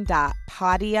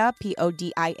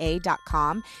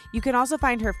 sadielane.podia.com. You can also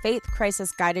find her faith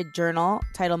crisis guided journal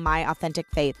titled My Authentic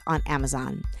Faith on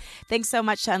Amazon. Thanks so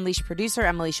much to Unleashed producer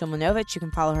Emily Shulmanovich. You can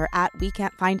follow her at We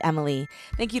Can't Find Emily.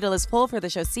 Thank you to Liz Full for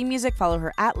the show's theme music. Follow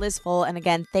her at Liz Full. And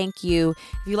again, thank you.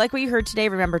 If you like what you heard today,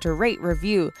 remember to rate,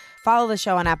 review, follow the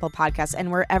show on Apple Podcasts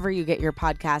and wherever you get your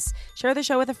podcasts. Share the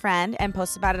show with a friend and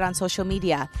post about it on social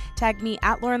media. Tag me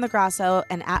at Lauren Grasso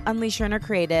and at Unleash Your Inner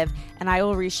Creative, and I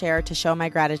will reshare to show my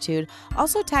gratitude.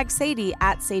 Also tag Sadie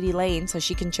at Sadie Lane so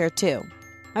she can share too.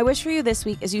 My wish for you this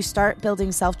week is you start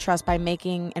building self-trust by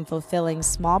making and fulfilling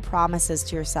small promises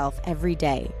to yourself every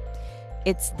day.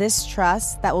 It's this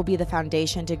trust that will be the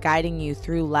foundation to guiding you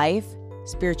through life,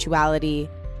 spirituality,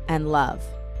 and love.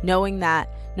 Knowing that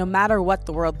no matter what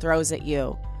the world throws at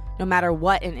you, no matter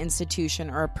what an institution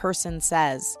or a person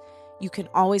says, you can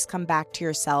always come back to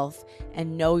yourself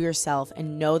and know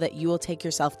that you will take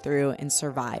yourself through and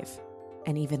survive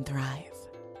and even thrive.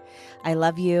 I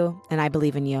love you and I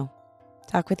believe in you.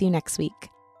 Talk with you next week.